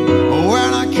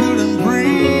when I couldn't breathe.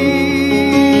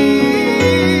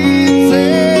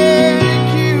 Thank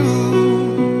you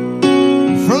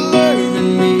for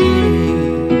loving me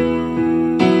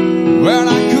when I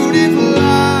couldn't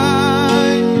fly.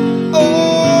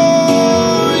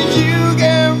 Oh, you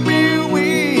gave me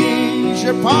wings,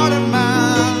 you parted my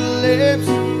lips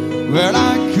when I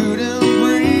couldn't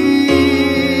breathe.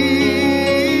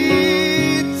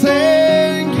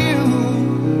 Thank you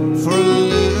for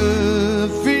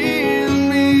loving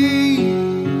me.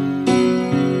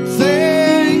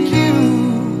 Thank you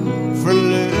for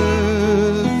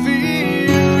loving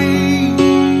me.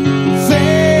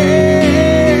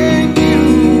 Thank you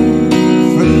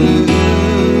for loving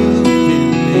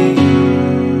me.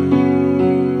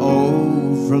 Oh,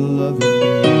 for loving me.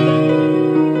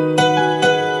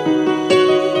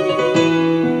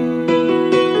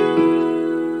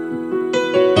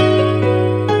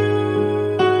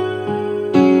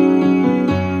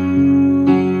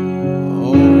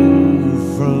 Oh,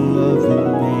 for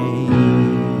loving me.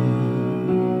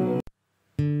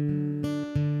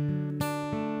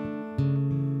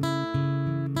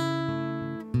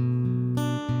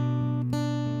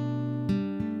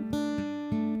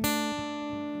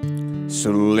 So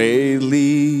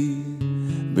lately,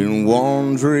 been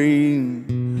wondering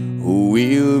who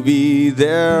will be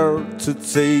there to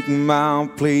take my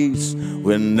place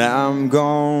when I'm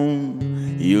gone.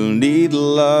 You'll need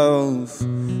love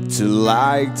to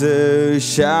light the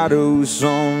shadows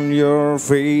on your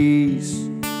face.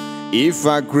 If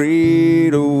a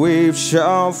great wave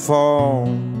shall fall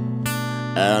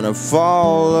and I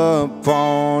fall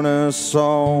upon us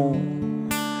all,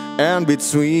 and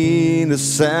between the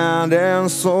sand and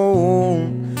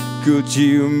stone, could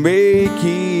you make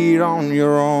it on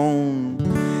your own?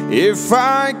 If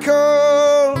I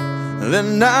could,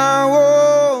 then I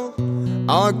will.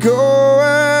 I'll go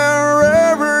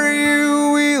wherever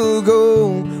you will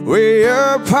go, way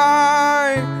up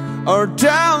high or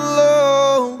down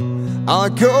low. I'll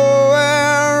go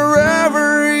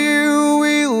wherever you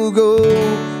will go.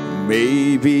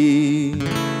 Maybe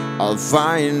I'll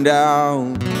find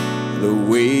out the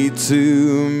way to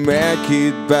make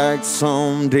it back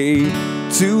someday,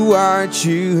 to watch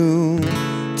you,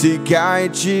 to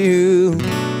guide you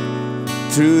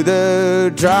through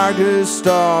the darkest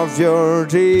of your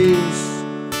days.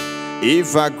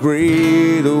 If a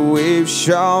great wave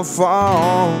shall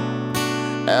fall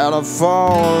and I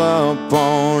fall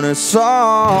upon us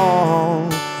all,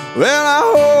 well, I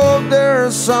hope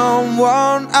there's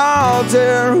someone out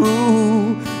there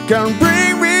who can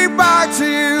bring me back to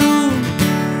you.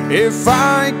 If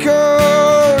I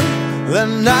could,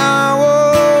 then I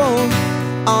will.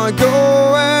 I'll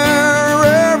go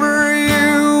wherever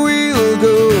you will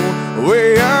go,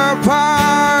 way up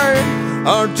high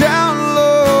or down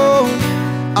low.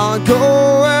 I'll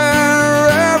go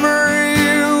wherever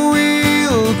you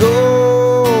will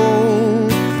go.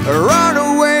 Run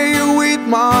away with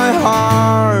my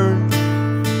heart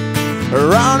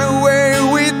run away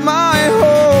with my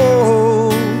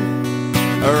hope,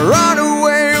 run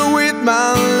away with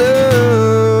my love.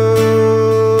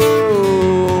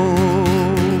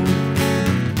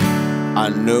 I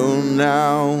know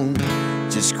now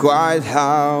just quite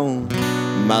how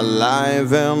my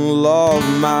life and love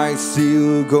might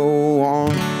still go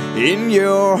on. In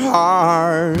your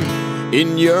heart,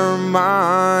 in your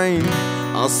mind,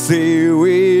 I'll stay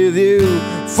with you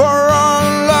for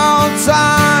a long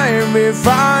time. If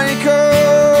I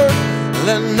could,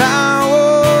 then I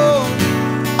would.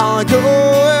 I'll go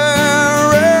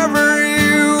wherever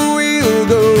you will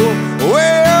go,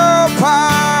 way up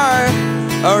high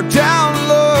or down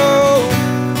low.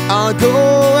 I'll go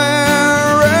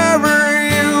wherever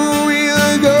you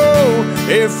will go.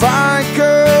 If I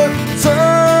could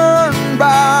turn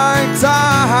back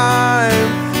time,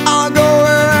 I'll go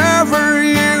wherever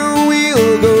you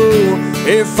will go.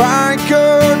 If I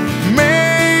could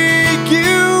make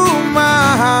you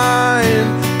mine,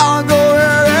 I'll go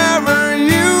wherever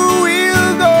you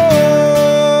will go.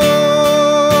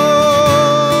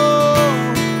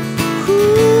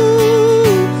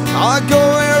 Ooh, I'll go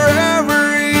wherever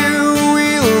you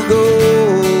will go.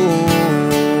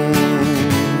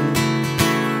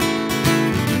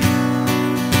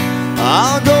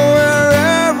 I'll go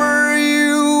wherever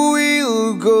you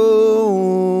will go.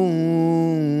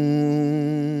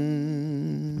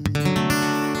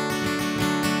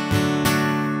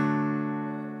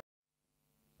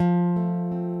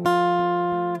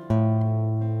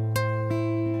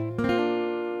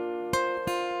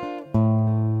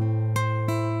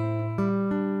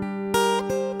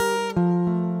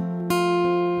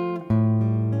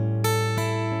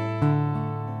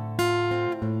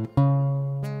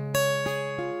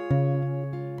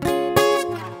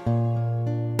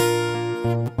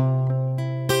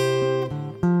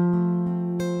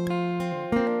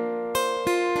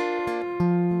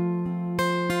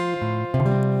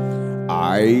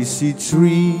 I see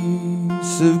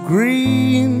trees of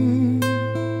green,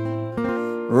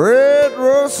 red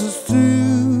roses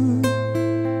too.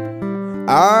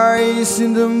 I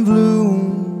see them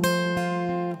bloom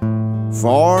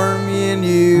for me and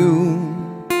you.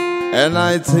 And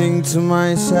I think to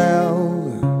myself,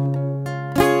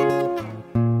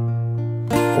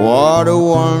 what a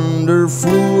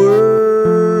wonderful world.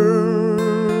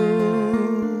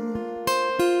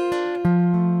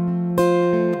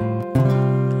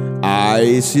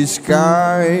 I see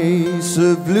skies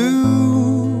of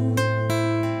blue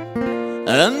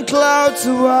and clouds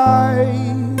of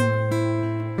white,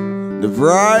 the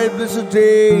bright blessed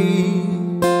day,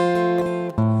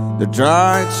 the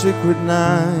dark secret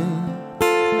night.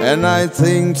 And I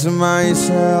think to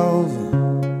myself,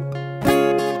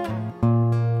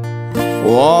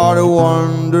 what a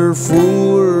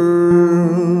wonderful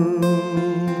world.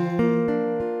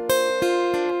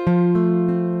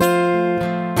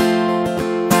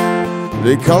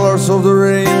 The colors of the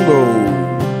rainbow,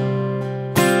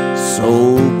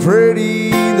 so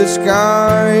pretty the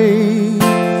sky,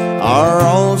 are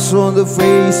also on the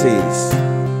faces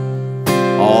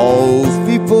of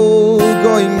people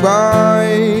going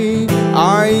by.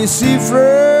 I see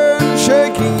friends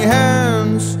shaking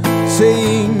hands,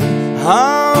 saying,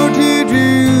 how do you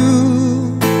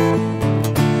do?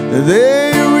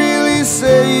 They're really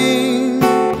saying,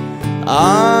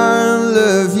 I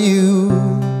love you.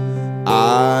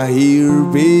 I hear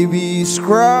babies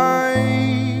cry,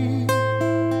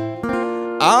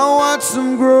 I watch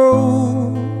them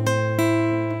grow.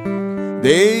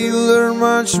 They learn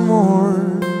much more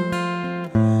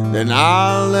than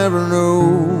I'll ever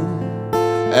know.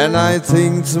 And I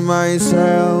think to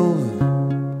myself,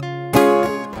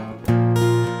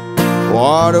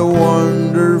 what a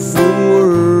wonderful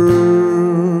world.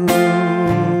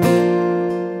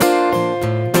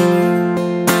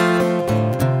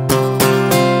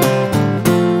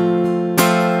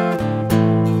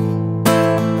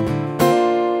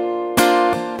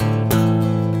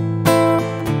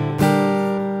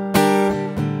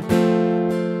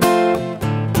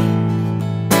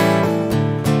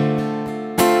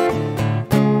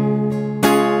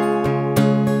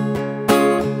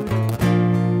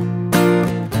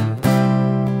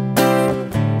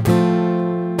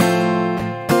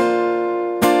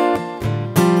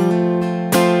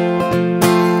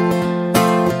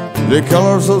 The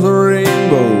colors of the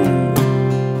rainbow,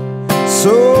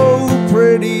 so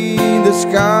pretty in the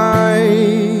sky,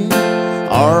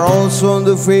 are also on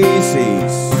the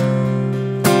faces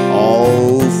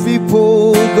of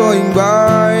people going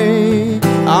by.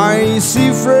 I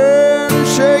see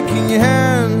friends shaking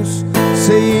hands,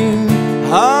 saying,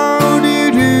 how do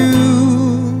you do?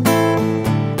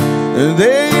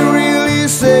 they really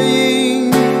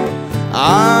saying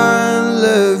I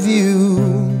love you.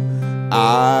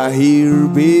 I hear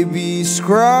babies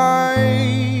cry,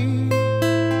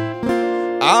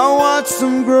 I watch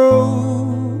them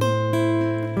grow.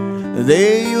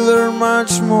 They learn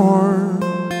much more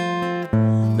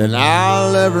than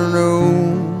I'll ever know.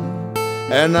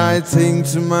 And I think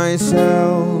to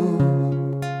myself,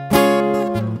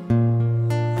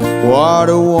 what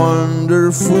a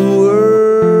wonderful world.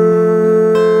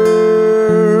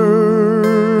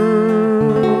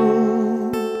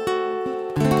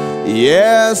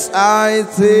 Yes, I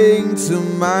think to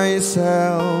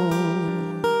myself,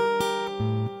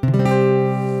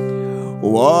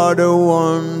 what a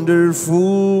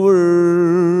wonderful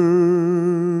world.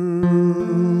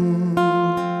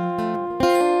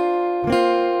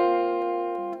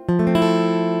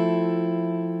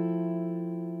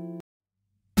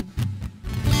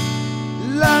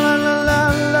 La la la la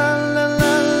la la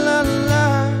la la la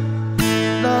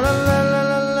la la la la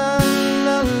la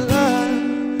la la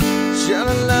sha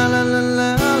la la la la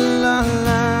la la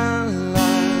la.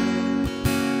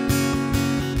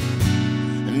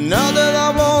 Now that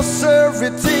I've lost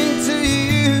everything to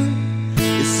you,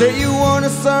 you say you wanna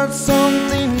start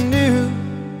something new,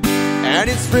 and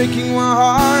it's breaking my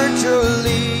heart you're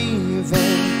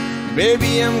leaving.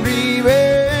 Baby, I'm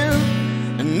grieving,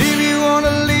 and if you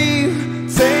wanna leave,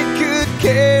 take good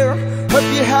care. Hope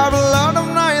you have a lot of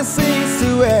nice things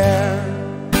to wear,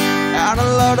 and a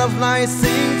lot of nice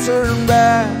things turn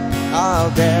back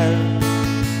out there.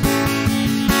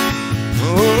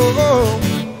 Oh,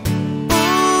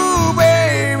 ooh,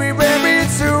 baby, baby,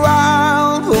 it's a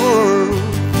wild world.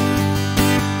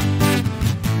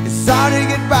 It's hard to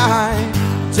get by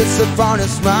just upon a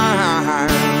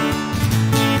smile.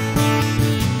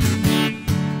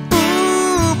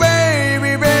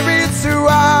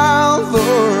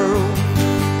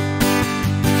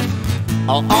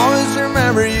 I'll always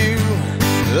remember you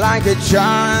like a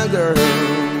child girl.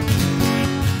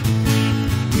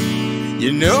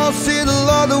 You know, see the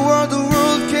Lord, the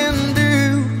world can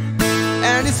do,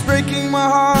 and it's breaking my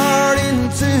heart in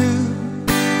two.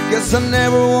 Guess I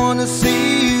never wanna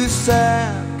see you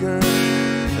sad, girl.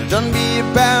 Don't be a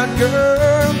bad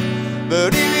girl,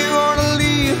 but if you wanna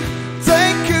leave,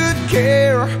 take good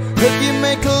care. Hope you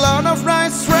make a lot of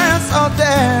nice friends out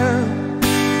there.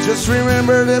 Just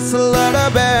remember there's a lot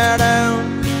of bad out,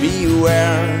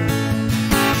 beware.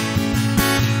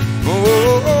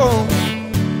 Oh, oh,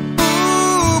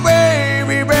 ooh,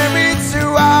 baby, baby, it's a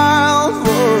wild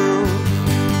world.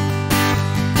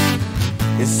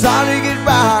 It's hard to get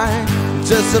by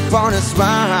just upon a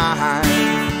smile.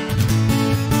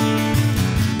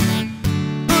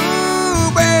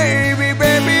 Ooh, baby,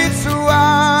 baby, it's a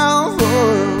wild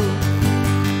world.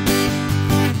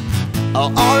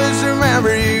 I'll always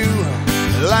remember you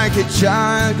like a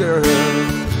child girl.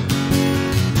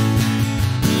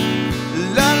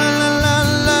 La la la la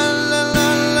la la la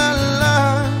la la,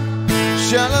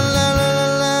 sha la la la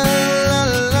la la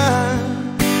la,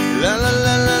 la la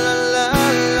la la la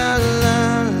la la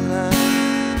la.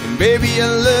 And baby, I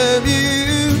love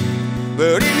you,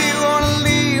 but if you wanna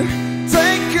leave,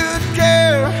 take good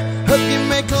care. Hope you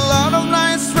make a lot of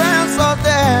nice friends out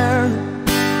there.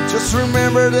 Just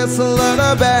remember there's a lot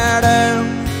of bad out,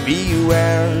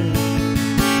 beware.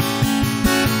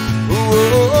 Ooh,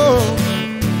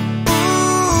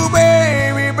 ooh,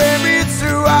 baby, baby, it's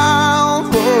a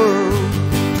wild world.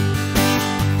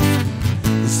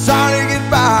 It's hard to get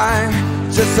by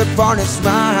just upon a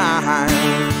smile.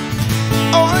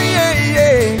 Oh yeah,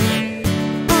 yeah.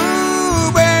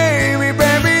 Ooh, baby,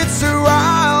 baby, it's a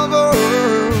wild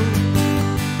world.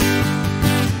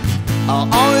 I'll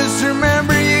always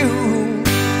remember you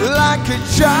like a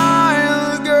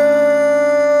child girl.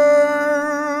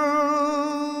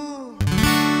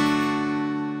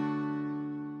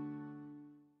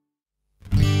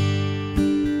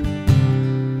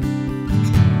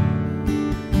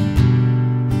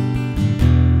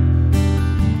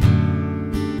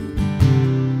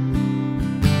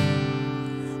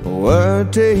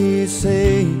 What they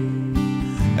say,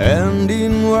 and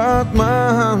in what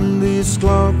mind, this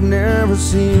clock never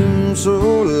seems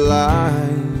so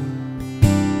alive.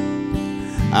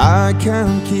 I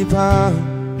can't keep up,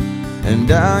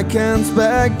 and I can't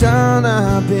back down.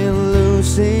 I've been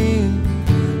losing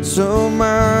so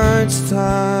much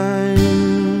time.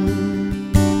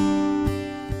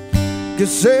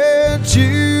 'Cause it's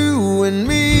you and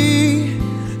me,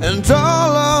 and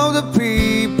all of the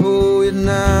people with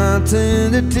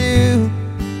nothing to do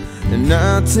and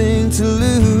nothing to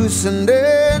lose. And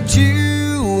it's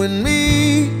you and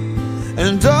me,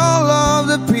 and all of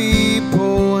the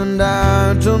people, and I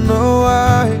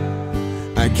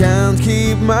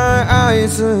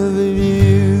eyes of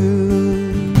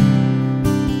you.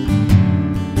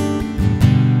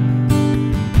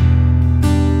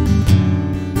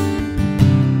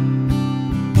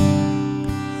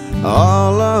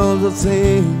 All of the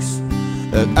things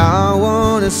that I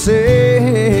wanna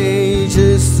say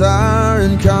just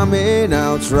aren't coming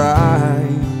out right.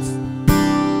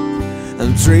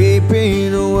 I'm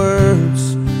tripping the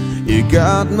words, you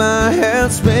got my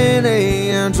head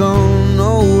spinning. I don't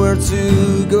know where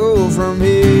to go from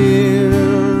here.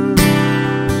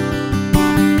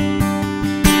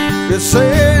 You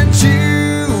said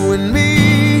you and me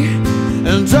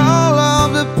and all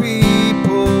of the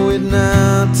people with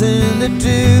nothing to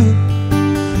do,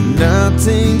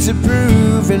 nothing to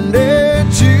prove, and that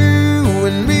you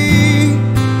and me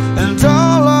and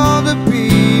all of the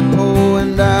people,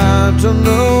 and I don't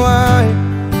know why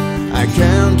I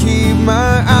can't keep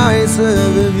my eyes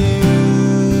off of you.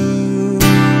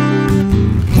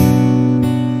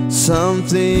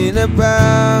 Something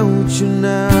about you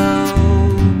now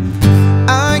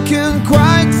I can't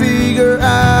quite figure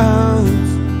out.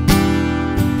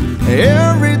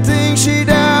 Everything she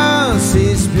does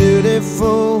is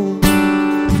beautiful.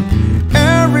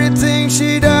 Everything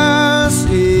she does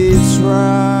is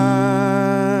right.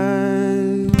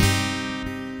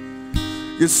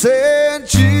 You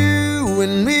said you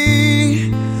and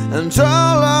me and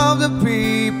all of the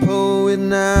people with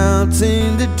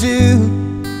nothing to do,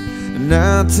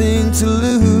 nothing to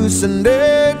lose, and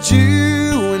that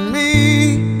you and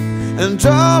me and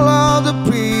all of the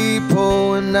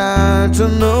people, and I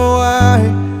don't know why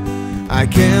I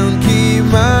can't keep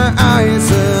my eyes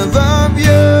above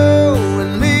you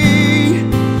and me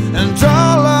and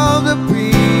all of the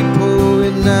people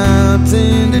with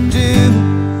nothing to do,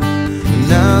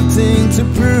 nothing to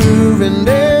prove, and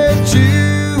that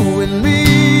you and me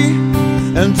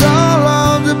and all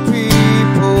of the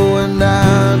people, and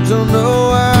I don't know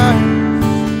why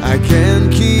I can't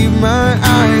keep my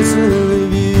eyes off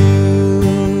of you.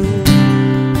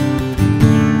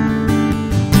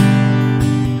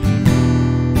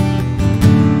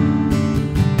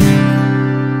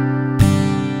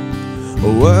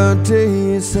 What do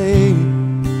you say?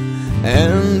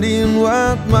 And in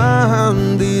what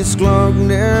mind this clock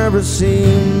never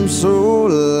seems so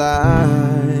alive?